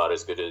was about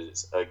as good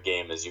as a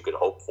game as you could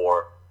hope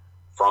for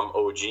from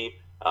OG.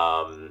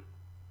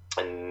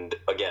 And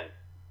again,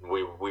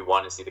 we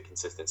want to see the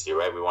consistency,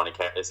 right? We want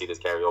to see this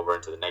carry over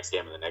into the next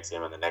game and the next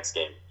game and the next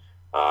game,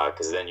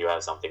 because then you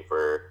have something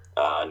for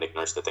Nick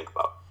Nurse to think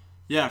about.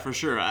 Yeah, for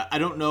sure. I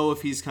don't know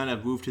if he's kind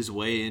of moved his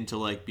way into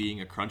like being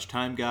a crunch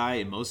time guy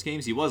in most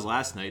games. He was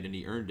last night and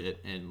he earned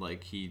it, and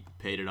like he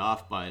paid it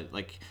off by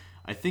like.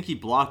 I think he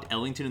blocked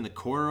Ellington in the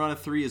corner on a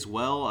 3 as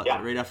well,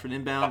 right after an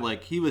inbound.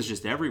 Like, he was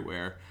just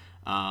everywhere.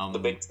 The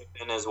big tip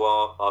in as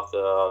well off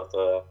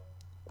the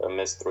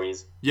missed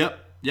 3s. Yep.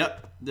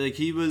 Like,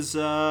 he was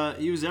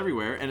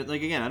everywhere. And,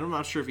 like, again, I'm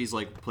not sure if he's,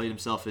 like, played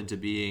himself into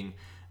being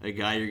a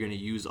guy you're going to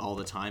use all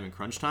the time in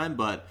crunch time,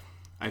 but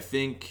I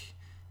think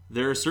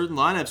there are certain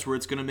lineups where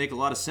it's going to make a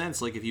lot of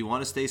sense. Like, if you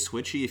want to stay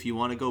switchy, if you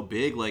want to go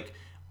big, like,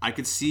 I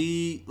could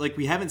see, like,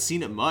 we haven't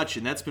seen it much,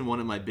 and that's been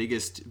one of my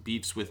biggest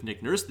beefs with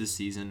Nick Nurse this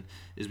season,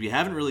 is we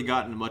haven't really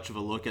gotten much of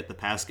a look at the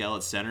Pascal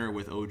at center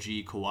with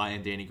OG, Kawhi,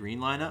 and Danny Green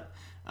lineup,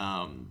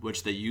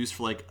 which they used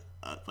for, like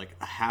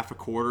a half a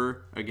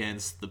quarter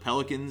against the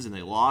Pelicans, and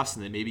they lost,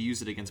 and they maybe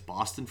used it against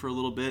Boston for a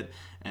little bit,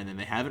 and then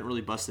they haven't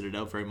really busted it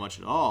out very much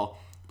at all.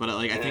 But,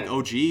 like, I think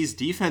OG's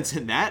defense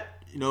in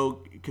that, you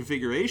know,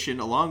 configuration,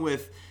 along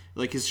with,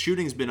 like, his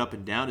shooting's been up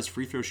and down. His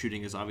free throw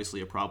shooting is obviously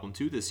a problem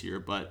too this year,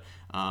 but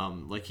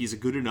like, he's a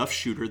good enough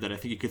shooter that I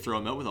think you could throw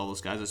him out with all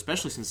those guys,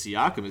 especially since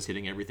Siakam is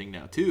hitting everything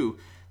now too,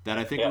 that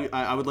I think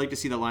I would like to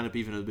see that lineup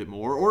even a bit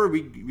more. Or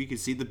we could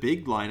see the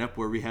big lineup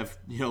where we have,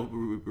 you know,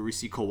 where we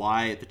see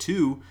Kawhi at the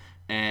 2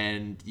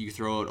 and you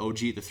throw out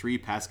OG at the 3,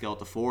 Pascal at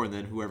the 4, and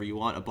then whoever you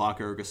want,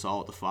 Ibaka or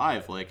Gasol at the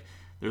 5. Like,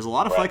 there's a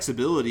lot of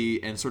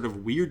flexibility and sort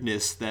of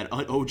weirdness that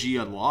OG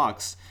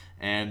unlocks.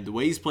 And the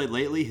way he's played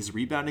lately, his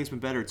rebounding's been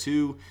better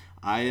too.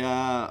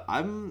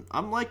 I'm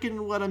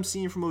liking what I'm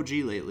seeing from OG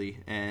lately,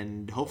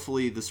 and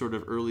hopefully the sort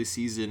of early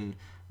season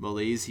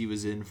malaise he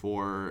was in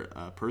for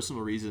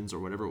personal reasons or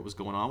whatever was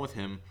going on with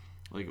him,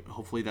 like,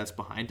 hopefully that's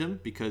behind him,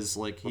 because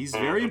like, he's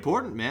very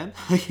important, man.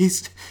 Like,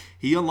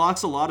 he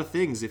unlocks a lot of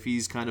things if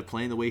he's kind of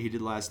playing the way he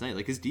did last night.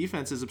 Like, his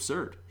defense is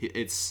absurd.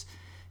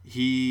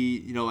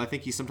 You know, I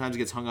think he sometimes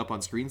gets hung up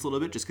on screens a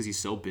little bit just because he's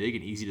so big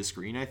and easy to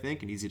screen, I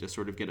think, and easy to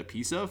sort of get a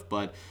piece of.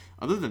 But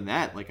other than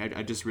that, like,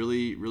 I just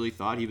really, really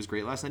thought he was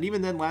great last night.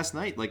 Even then last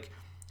night, like,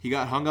 he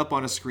got hung up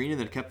on a screen and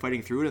then kept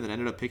fighting through it and then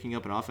ended up picking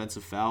up an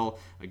offensive foul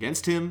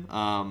against him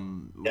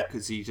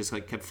because he just,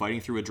 like, kept fighting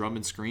through a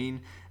Drummond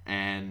screen.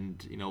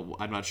 And, you know,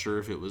 I'm not sure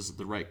if it was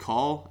the right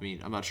call. I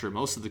mean, I'm not sure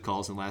most of the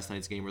calls in last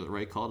night's game were the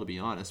right call, to be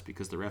honest,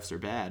 because the refs are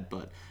bad,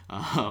 but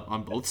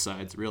on both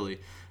sides, really.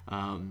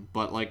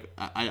 But, like,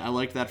 I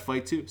liked that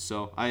fight too.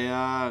 So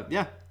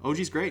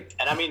OG's great.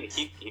 And I mean,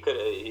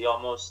 he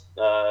almost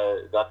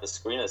got the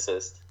screen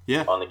assist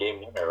on the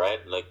game winner, right?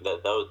 Like,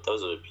 that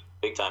was a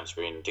big time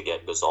screen to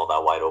get Gasol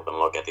that wide open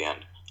look at the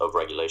end of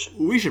regulation.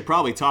 We should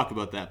probably talk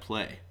about that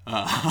play.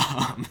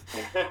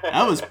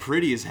 That was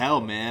pretty as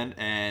hell, man.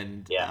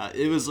 And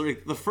it was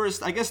like the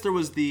first, I guess there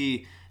was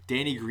the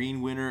Danny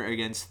Green winner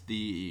against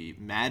the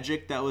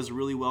Magic that was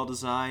really well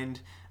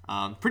designed.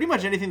 Pretty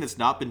much anything that's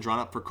not been drawn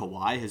up for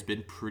Kawhi has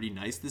been pretty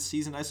nice this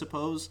season, I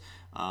suppose.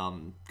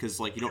 Because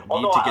you don't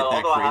need to get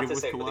that creative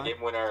with Kawhi. For the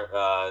game winner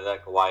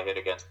that Kawhi hit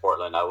against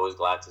Portland, I was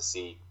glad to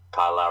see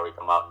Kyle Lowry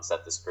come out and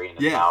set the screen.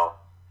 And now,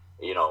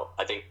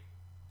 I think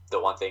the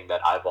one thing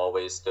that I've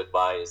always stood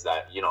by is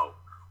that,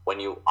 when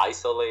you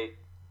isolate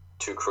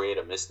to create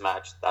a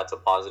mismatch, that's a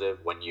positive.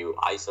 When you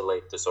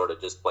isolate to sort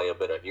of just play a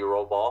bit of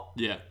hero ball,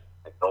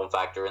 and don't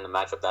factor in the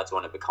matchup, that's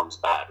when it becomes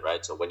bad,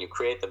 right? So when you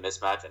create the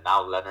mismatch, and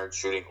now Leonard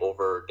shooting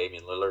over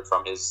Damian Lillard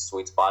from his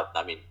sweet spot,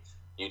 I mean,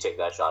 you take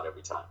that shot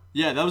every time.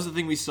 Yeah, that was the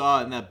thing we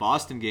saw in that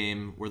Boston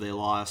game where they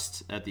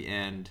lost at the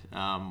end,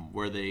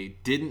 where they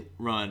didn't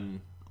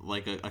run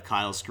like a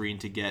Kyle screen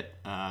to get,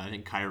 I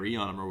think, Kyrie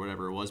on him or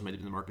whatever it was, might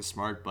have been Marcus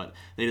Smart, but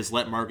they just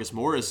let Marcus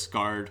Morris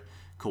guard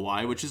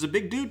Kawhi, which is a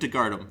big dude to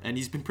guard him, and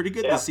he's been pretty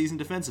good this season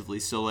defensively,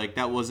 so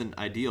that wasn't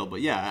ideal.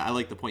 But I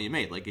like the point you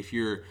made. If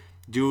you're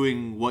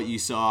doing what you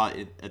saw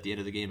at the end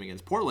of the game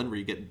against Portland, where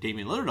you get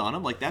Damian Lillard on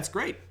him, that's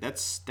great.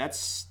 That's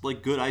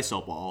good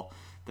ISO ball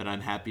that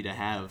I'm happy to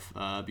have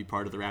be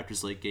part of the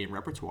Raptors late game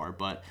repertoire.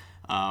 But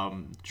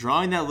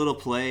drawing that little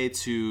play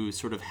to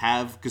sort of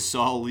have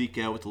Gasol leak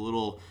out with a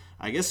little,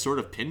 I guess, sort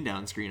of pin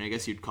down screen, I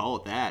guess you'd call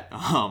it that.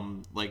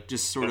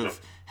 Just sort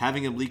of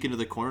having him leak into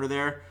the corner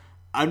there.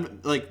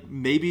 I'm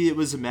maybe it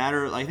was a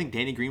matter. I think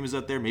Danny Green was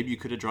out there. Maybe you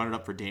could have drawn it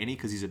up for Danny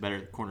because he's a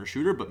better corner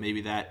shooter. But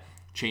maybe that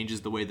changes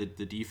the way that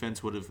the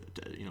defense would have,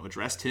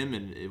 addressed him,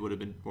 and it would have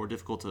been more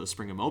difficult to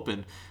spring him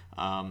open.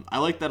 I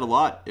like that a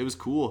lot. It was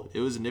cool.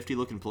 It was a nifty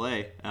looking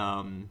play,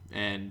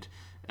 and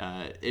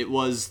it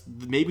was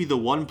maybe the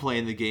one play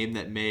in the game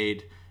that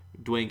made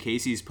Dwayne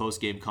Casey's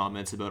post-game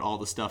comments about all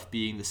the stuff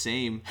being the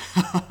same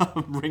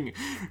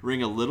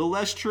ring a little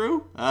less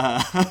true.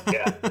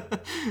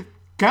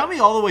 Count me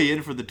all the way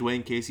in for the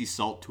Dwayne Casey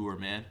Salt Tour,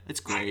 man. It's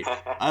great.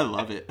 I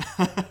love it.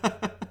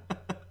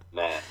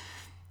 Man.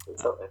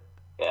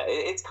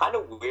 It's kind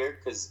of weird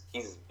because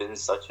he's been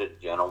such a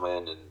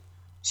gentleman and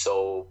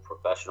so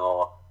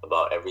professional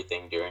about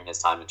everything during his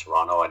time in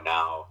Toronto, and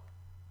now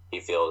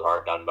he feels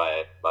hard done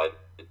by the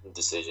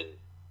decision.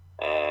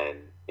 And,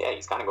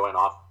 he's kind of going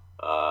off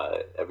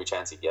every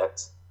chance he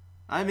gets.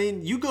 I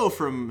mean, you go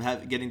from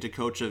getting to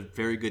coach a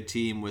very good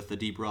team with a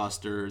deep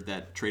roster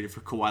that traded for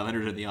Kawhi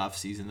Leonard in the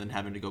offseason, then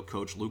having to go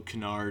coach Luke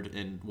Kennard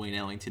and Wayne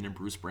Ellington and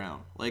Bruce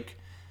Brown.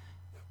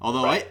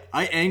 Although I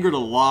angered a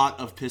lot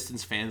of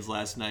Pistons fans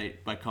last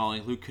night by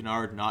calling Luke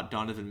Kennard not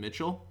Donovan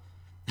Mitchell.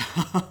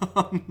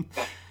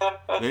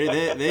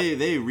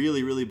 They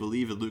really, really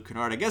believe in Luke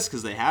Kennard. I guess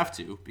because they have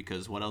to,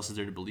 because what else is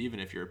there to believe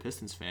in if you're a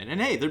Pistons fan?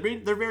 And hey, they're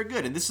very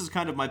good. And this is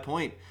kind of my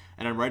point,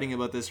 and I'm writing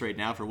about this right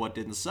now for What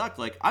Didn't Suck.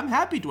 I'm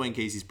happy Dwayne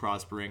Casey's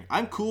prospering.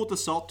 I'm cool with the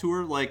Salt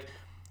Tour.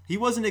 He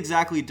wasn't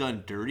exactly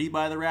done dirty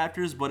by the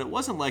Raptors, but it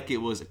wasn't like it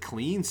was a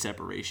clean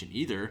separation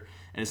either.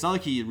 And it's not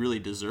like he really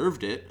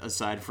deserved it,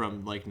 aside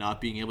from not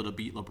being able to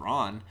beat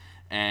LeBron.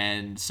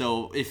 And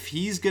so if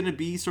he's going to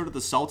be sort of the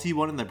salty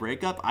one in the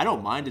breakup, I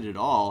don't mind it at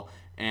all.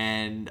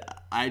 And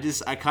I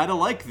kind of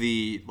like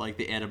the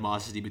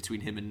animosity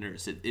between him and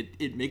Nurse.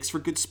 It makes for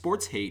good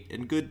sports hate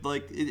and good,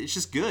 it's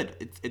just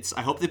good.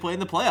 I hope they play in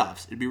the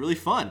playoffs. It'd be really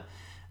fun.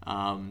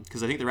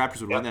 Because I think the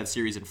Raptors would win that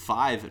series in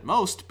 5 at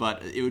most,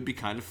 but it would be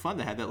kind of fun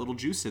to have that little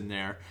juice in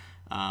there.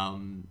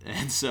 And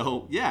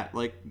so,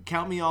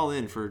 count me all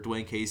in for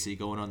Dwayne Casey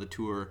going on the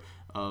tour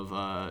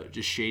of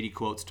just shady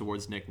quotes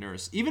towards Nick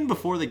Nurse. Even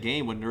before the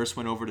game, when Nurse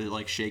went over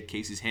to shake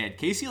Casey's hand,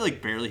 Casey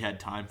barely had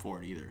time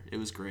for it either. It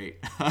was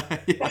great.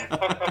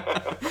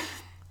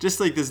 Just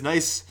this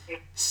nice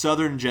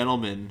Southern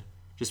gentleman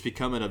just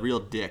becoming a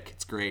real dick.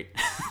 It's great.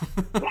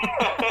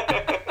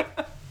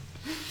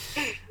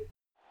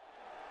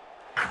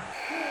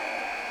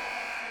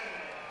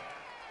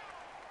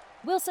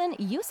 Wilson,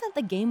 you sent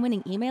the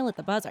game-winning email at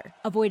the buzzer,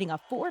 avoiding a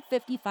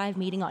 4:55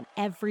 meeting on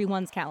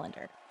everyone's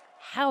calendar.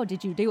 How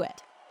did you do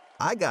it?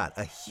 I got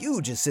a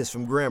huge assist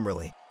from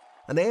Grammarly,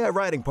 an AI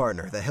writing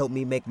partner that helped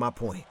me make my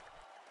point.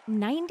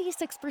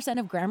 96%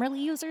 of Grammarly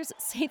users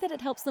say that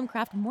it helps them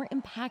craft more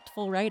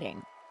impactful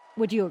writing.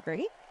 Would you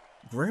agree?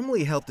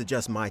 Grammarly helped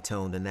adjust my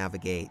tone to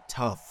navigate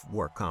tough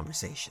work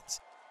conversations.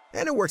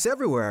 And it works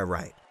everywhere I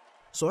write,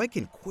 so I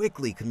can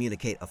quickly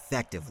communicate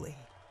effectively.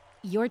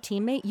 Your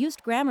teammate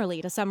used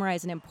Grammarly to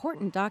summarize an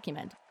important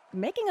document,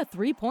 making a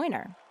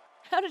 3-pointer.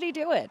 How did he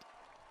do it?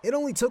 It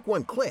only took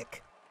one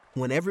click.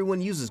 When everyone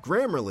uses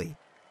Grammarly,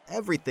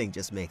 everything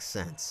just makes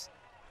sense.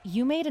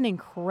 You made an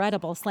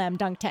incredible slam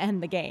dunk to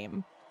end the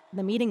game.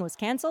 The meeting was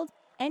canceled,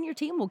 and your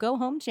team will go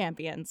home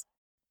champions.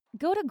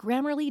 Go to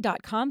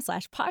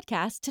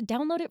Grammarly.com/podcast to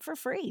download it for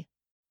free.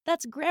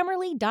 That's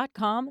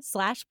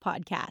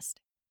Grammarly.com/podcast.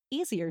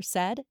 Easier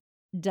said,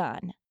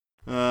 done.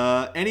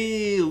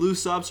 Any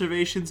loose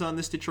observations on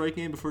this Detroit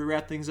game before we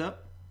wrap things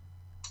up?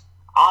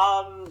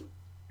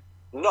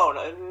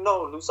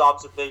 No loose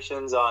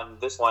observations on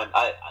this one.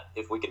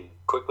 If we can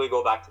quickly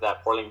go back to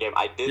that Portland game,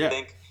 I did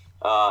think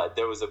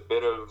there was a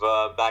bit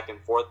of back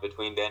and forth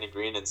between Danny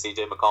Green and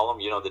CJ McCollum.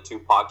 The two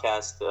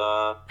podcast,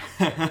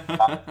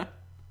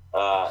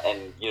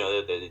 and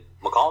the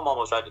McCollum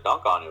almost tried to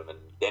dunk on him, and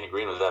Danny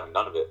Green was having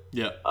none of it.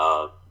 Yeah.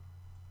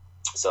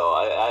 So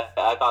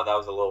I thought that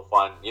was a little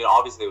fun.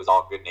 Obviously it was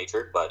all good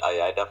natured, but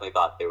I definitely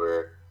thought they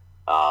were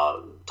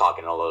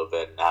talking a little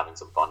bit and having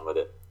some fun with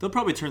it. They'll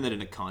probably turn that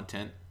into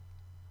content.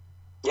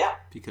 Yeah,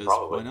 because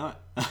probably. Why not?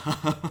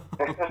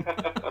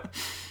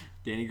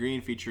 Danny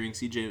Green featuring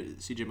CJ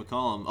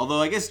McCollum.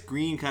 Although I guess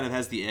Green kind of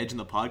has the edge in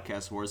the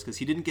podcast wars because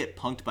he didn't get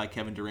punked by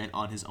Kevin Durant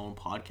on his own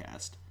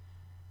podcast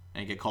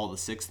and get called the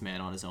sixth man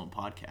on his own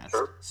podcast.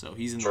 Sure. So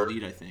he's in the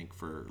lead, I think,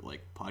 for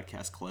like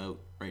podcast clout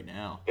right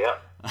now. Yeah.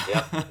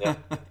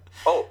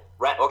 Oh,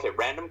 okay.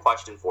 Random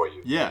question for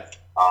you. Yeah.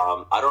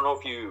 I don't know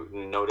if you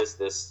noticed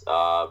this,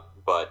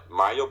 but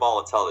Mario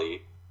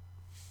Balotelli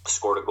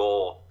scored a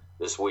goal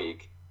this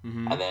week.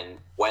 Mm-hmm. And then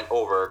went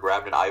over,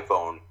 grabbed an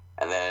iPhone,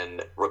 and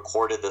then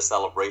recorded the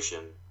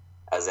celebration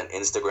as an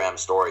Instagram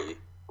story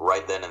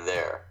right then and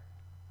there.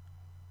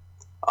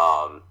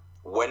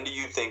 When do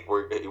you think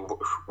forget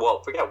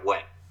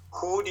when.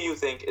 Who do you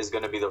think is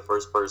going to be the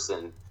first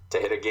person to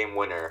hit a game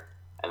winner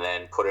and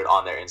then put it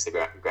on their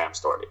Instagram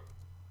story?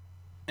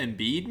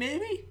 Embiid,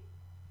 maybe?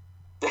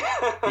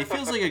 He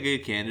feels like a good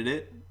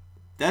candidate.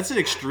 That's an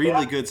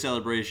extremely good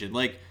celebration.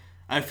 Like,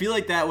 I feel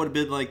like that would have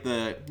been like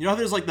how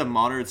there's like the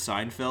modern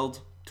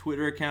Seinfeld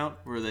Twitter account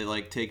where they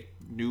like take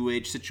new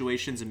age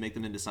situations and make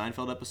them into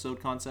Seinfeld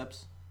episode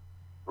concepts.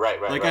 Right.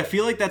 I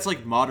feel like that's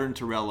like modern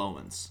Terrell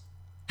Owens.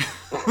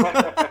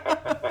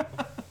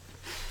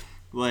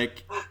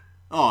 Like,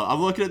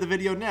 I'm looking at the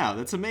video now.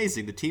 That's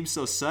amazing. The team's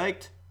so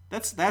psyched.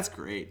 That's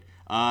great.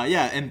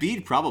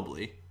 Embiid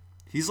probably.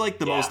 He's like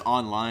the most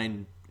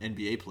online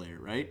NBA player,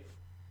 right?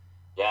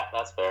 Yeah,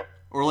 that's fair.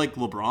 Or like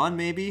LeBron,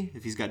 maybe,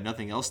 if he's got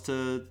nothing else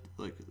to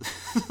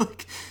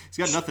he's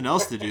got nothing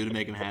else to do to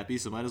make him happy,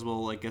 so might as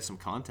well like get some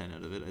content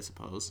out of it, I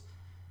suppose.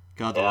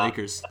 God,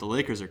 the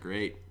Lakers are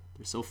great.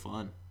 They're so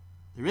fun.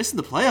 They're missing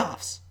the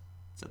playoffs.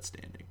 It's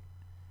outstanding.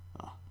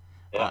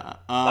 That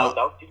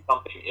would be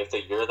something if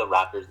the year the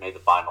Raptors made the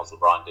finals,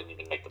 LeBron didn't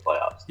even make the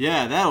playoffs.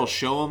 Yeah, that'll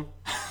show him.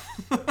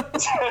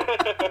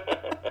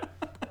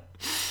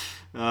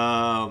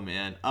 Oh,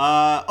 man.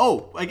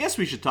 I guess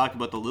we should talk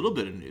about the little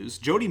bit of news.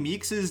 Jody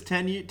Meeks'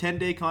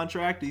 10-day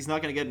contract. He's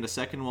not going to get in a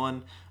second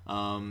one.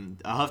 I'll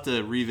have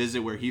to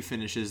revisit where he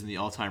finishes in the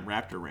all-time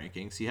Raptor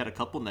rankings. He had a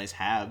couple nice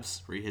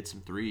halves where he hit some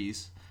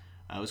threes.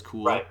 That was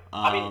cool. Right.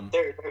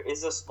 There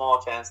is a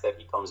small chance that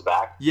he comes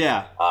back.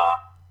 Yeah.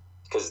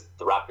 Because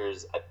the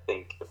Raptors, I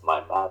think, if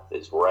my math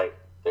is right,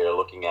 they're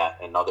looking at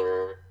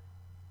another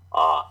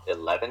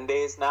 11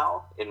 days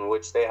now in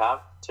which they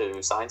have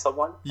to sign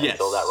someone and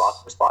fill that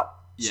roster spot.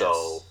 Yes.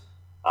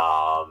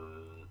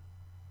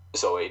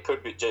 So it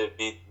could be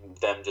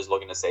them just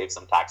looking to save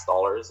some tax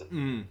dollars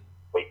and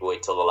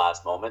wait till the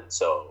last moment.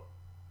 So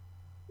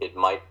it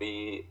might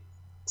be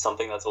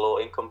something that's a little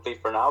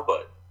incomplete for now,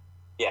 but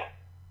yeah.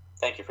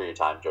 Thank you for your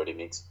time, Jody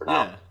Meeks, for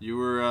now. Yeah, you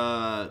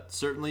were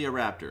certainly a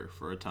Raptor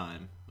for a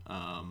time.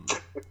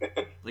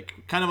 Like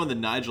kind of on the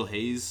Nigel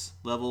Hayes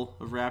level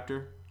of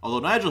Raptor. Although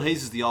Nigel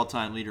Hayes is the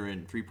all-time leader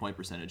in three-point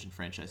percentage in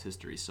franchise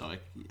history, so I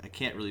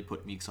can't really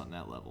put Meeks on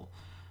that level.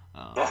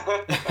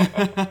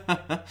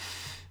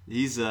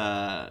 He's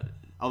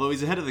although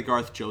he's ahead of the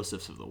Garth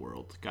Josephs of the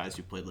world, guys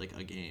who played like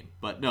a game.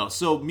 But no,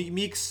 so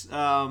Meeks,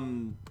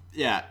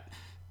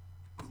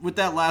 with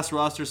that last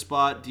roster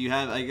spot, do you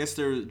have? I guess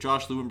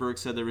Josh Lewenberg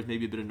said there was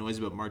maybe a bit of noise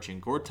about Marcin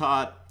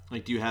Gortat.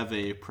 Like, do you have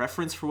a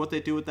preference for what they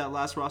do with that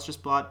last roster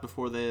spot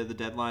before the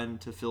deadline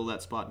to fill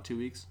that spot in 2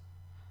 weeks?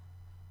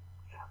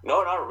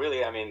 No, not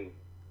really. I mean,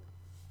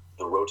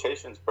 the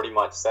rotation's pretty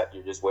much set.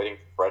 You're just waiting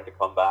for Fred to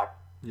come back.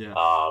 Yeah.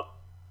 I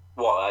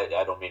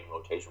don't mean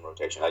rotation.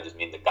 I just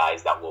mean the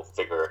guys that will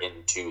figure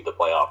into the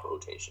playoff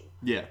rotation.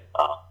 Yeah.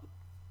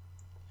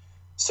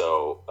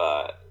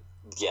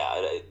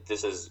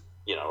 This is,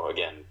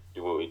 again,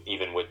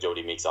 even with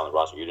Jody Meeks on the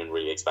roster, you didn't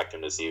really expect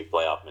him to see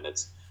playoff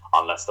minutes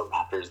unless the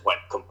Raptors went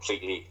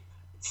completely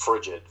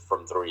frigid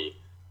from three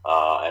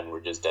and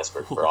were just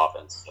desperate for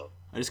offense. So.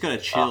 I just got a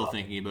chill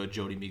thinking about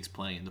Jody Meeks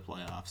playing in the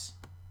playoffs.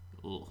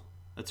 Ugh.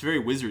 That's very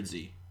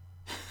Wizardsy.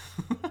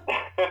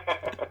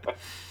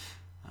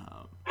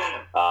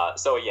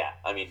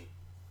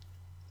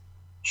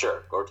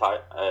 Sure,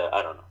 Gortat.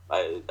 I don't know.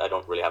 I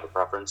don't really have a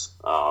preference.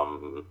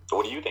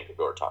 What do you think of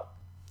Gortat?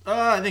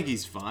 I think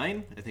he's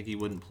fine. I think he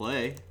wouldn't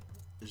play.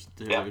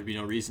 There would be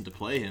no reason to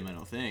play him, I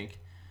don't think,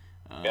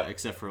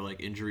 except for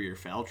like injury or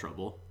foul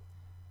trouble.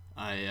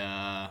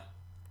 I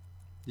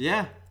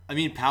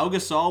mean, Pau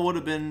Gasol would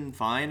have been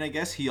fine, I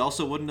guess. He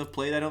also wouldn't have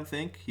played, I don't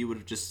think. He would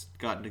have just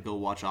gotten to go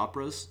watch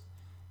operas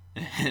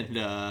and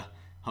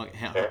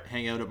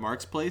hang out at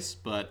Mark's place.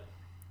 But,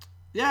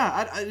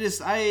 yeah,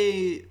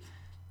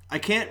 I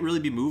can't really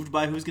be moved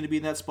by who's going to be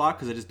in that spot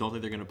because I just don't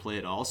think they're going to play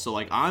at all. So,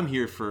 like, I'm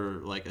here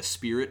for, like, a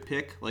spirit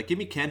pick. Like, give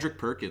me Kendrick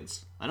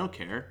Perkins. I don't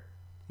care.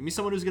 Give me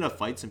someone who's going to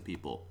fight some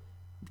people.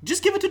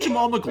 Just give it to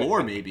Jamal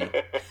McGlure, maybe.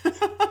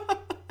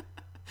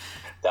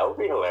 That would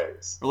be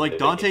hilarious. Or like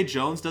Dante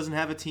Jones doesn't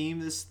have a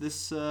team this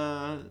because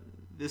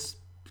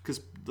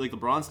like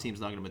LeBron's team's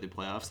not going to make the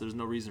playoffs. There's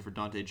no reason for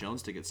Dante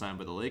Jones to get signed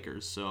by the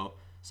Lakers. So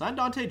sign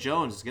Dante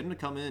Jones. Get him to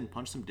come in,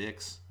 punch some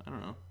dicks. I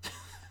don't know.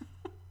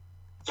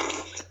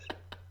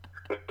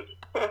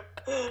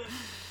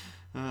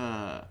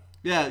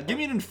 Yeah, give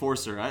me an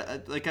enforcer.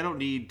 I don't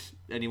need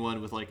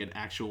anyone with like an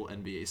actual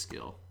NBA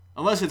skill,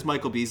 unless it's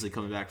Michael Beasley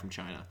coming back from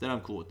China. Then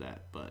I'm cool with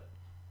that. But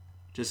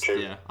just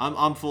yeah,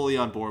 I'm fully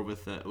on board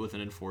with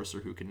an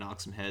enforcer who can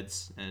knock some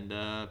heads and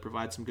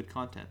provide some good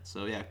content.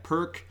 So yeah,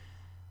 Perk,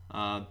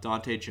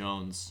 Dante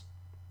Jones.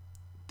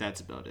 That's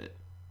about it.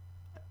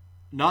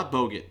 Not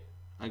Bogut.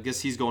 I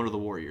guess he's going to the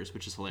Warriors,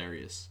 which is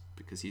hilarious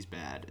because he's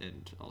bad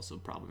and also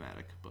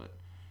problematic. But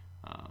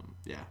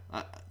yeah,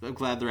 I'm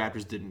glad the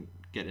Raptors didn't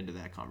get into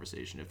that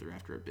conversation if they're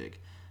after a big.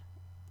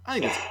 I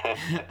think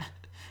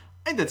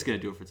that's going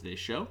to do it for today's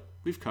show.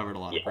 We've covered a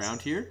lot of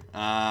ground here.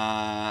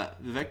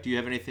 Vivek, do you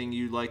have anything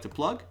you'd like to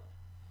plug?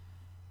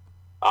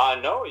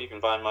 No, you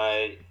can find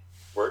my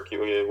work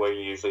where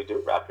you usually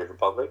do, Raptors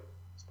Republic,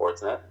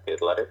 Sportsnet, The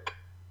Athletic.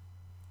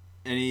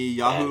 Any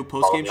Yahoo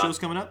post-game shows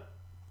coming up?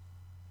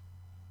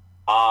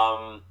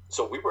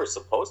 So we were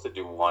supposed to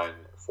do one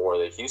for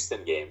the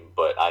Houston game,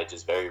 but I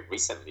just very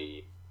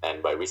recently,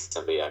 and by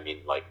recently I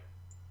mean like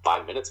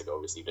 5 minutes ago,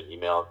 received an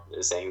email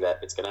saying that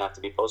it's going to have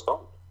to be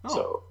postponed. Oh.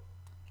 So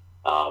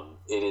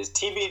it is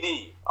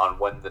TBD on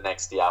when the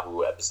next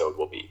Yahoo episode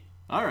will be.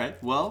 All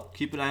right. Well,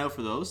 keep an eye out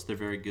for those. They're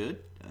very good,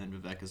 and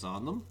Vivek is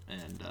on them,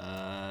 and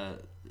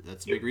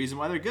that's a big reason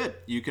why they're good.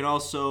 You can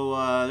also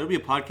there'll be a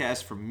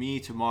podcast from me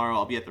tomorrow.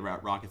 I'll be at the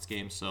Rockets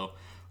game, so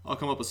I'll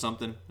come up with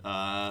something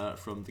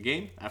from the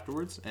game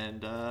afterwards,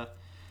 and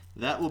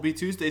that will be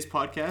Tuesday's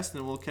podcast,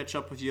 and we'll catch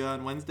up with you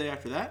on Wednesday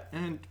after that.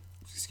 And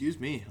excuse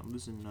me, I'm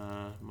losing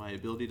my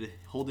ability to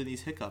hold in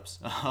these hiccups,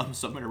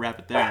 so I'm going to wrap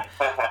it there.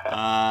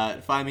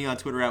 Find me on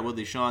Twitter at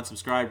WoodleySean.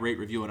 Subscribe, rate,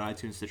 review on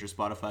iTunes, Stitcher,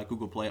 Spotify,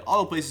 Google Play,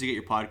 all the places to get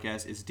your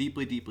podcast. It's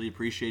deeply, deeply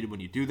appreciated when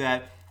you do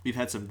that. We've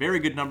had some very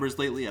good numbers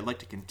lately. I'd like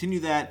to continue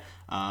that.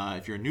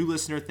 If you're a new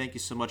listener, thank you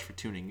so much for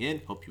tuning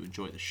in. Hope you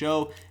enjoy the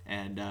show.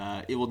 And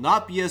it will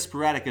not be as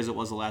sporadic as it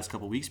was the last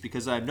couple weeks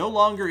because I'm no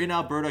longer in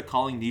Alberta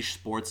calling niche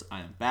sports.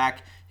 I am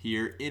back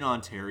here in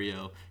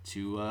Ontario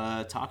to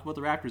talk about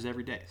the Raptors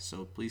every day.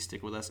 So please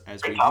stick with us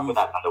as we move. With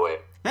that, by the way.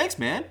 Thanks,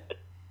 man.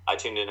 I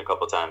tuned in a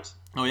couple times.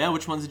 Oh, yeah?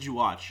 Which ones did you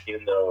watch?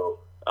 Even though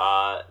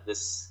the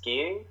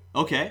skiing.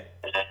 Okay.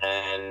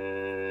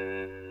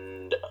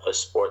 And a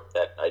sport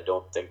that I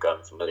don't think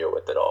I'm familiar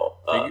with at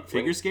all.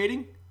 Figure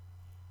skating?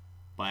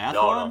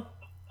 Biathlon?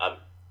 No.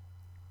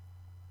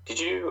 Did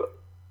you...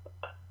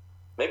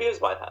 Maybe it was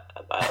biathlon.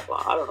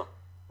 I don't know.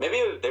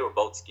 Maybe they were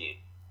both skiing.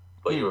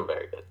 But you were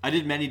very good. I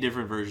did many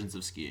different versions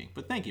of skiing,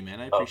 but thank you, man.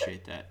 I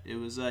appreciate that. It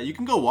was you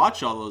can go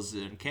watch all those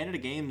in Canada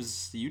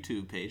Games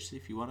YouTube page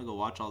if you want to go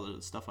watch all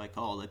the stuff I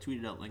called. I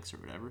tweeted out links or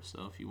whatever.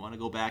 So if you want to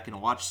go back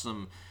and watch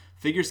some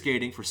figure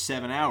skating for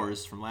 7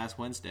 hours from last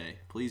Wednesday,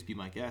 please be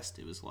my guest.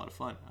 It was a lot of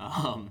fun.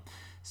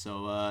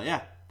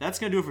 Yeah, that's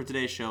gonna do it for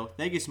today's show.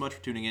 Thank you so much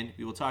for tuning in.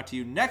 We will talk to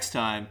you next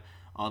time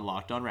on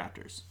Locked On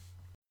Raptors.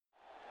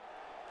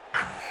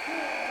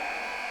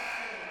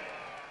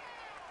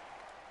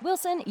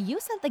 Wilson, you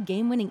sent the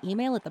game-winning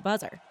email at the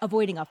buzzer,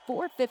 avoiding a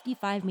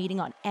 4:55 meeting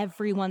on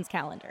everyone's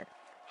calendar.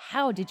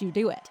 How did you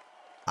do it?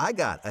 I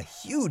got a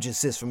huge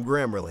assist from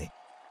Grammarly,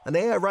 an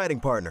AI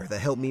writing partner that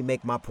helped me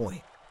make my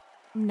point.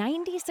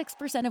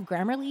 96% of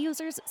Grammarly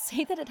users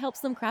say that it helps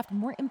them craft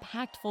more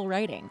impactful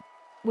writing.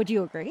 Would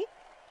you agree?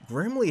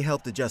 Grammarly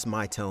helped adjust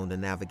my tone to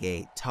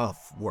navigate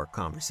tough work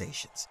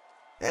conversations.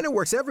 And it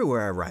works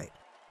everywhere I write,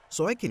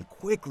 so I can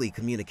quickly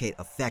communicate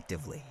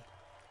effectively.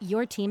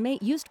 Your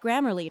teammate used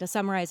Grammarly to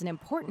summarize an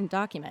important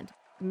document,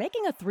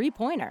 making a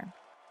 3-pointer.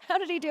 How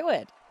did he do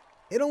it?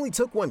 It only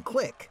took one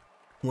click.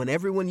 When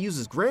everyone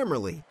uses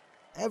Grammarly,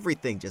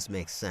 everything just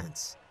makes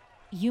sense.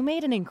 You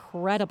made an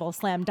incredible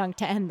slam dunk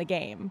to end the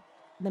game.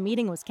 The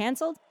meeting was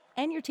canceled,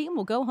 and your team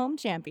will go home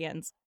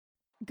champions.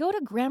 Go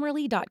to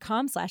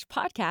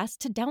Grammarly.com/podcast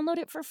to download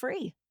it for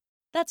free.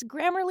 That's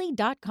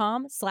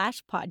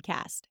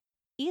Grammarly.com/podcast.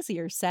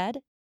 Easier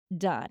said,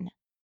 done.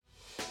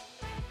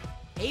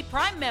 Hey,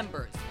 Prime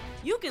members,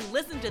 you can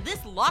listen to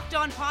this Locked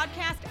On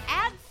podcast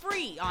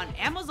ad-free on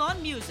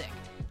Amazon Music.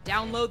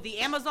 Download the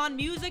Amazon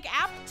Music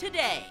app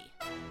today.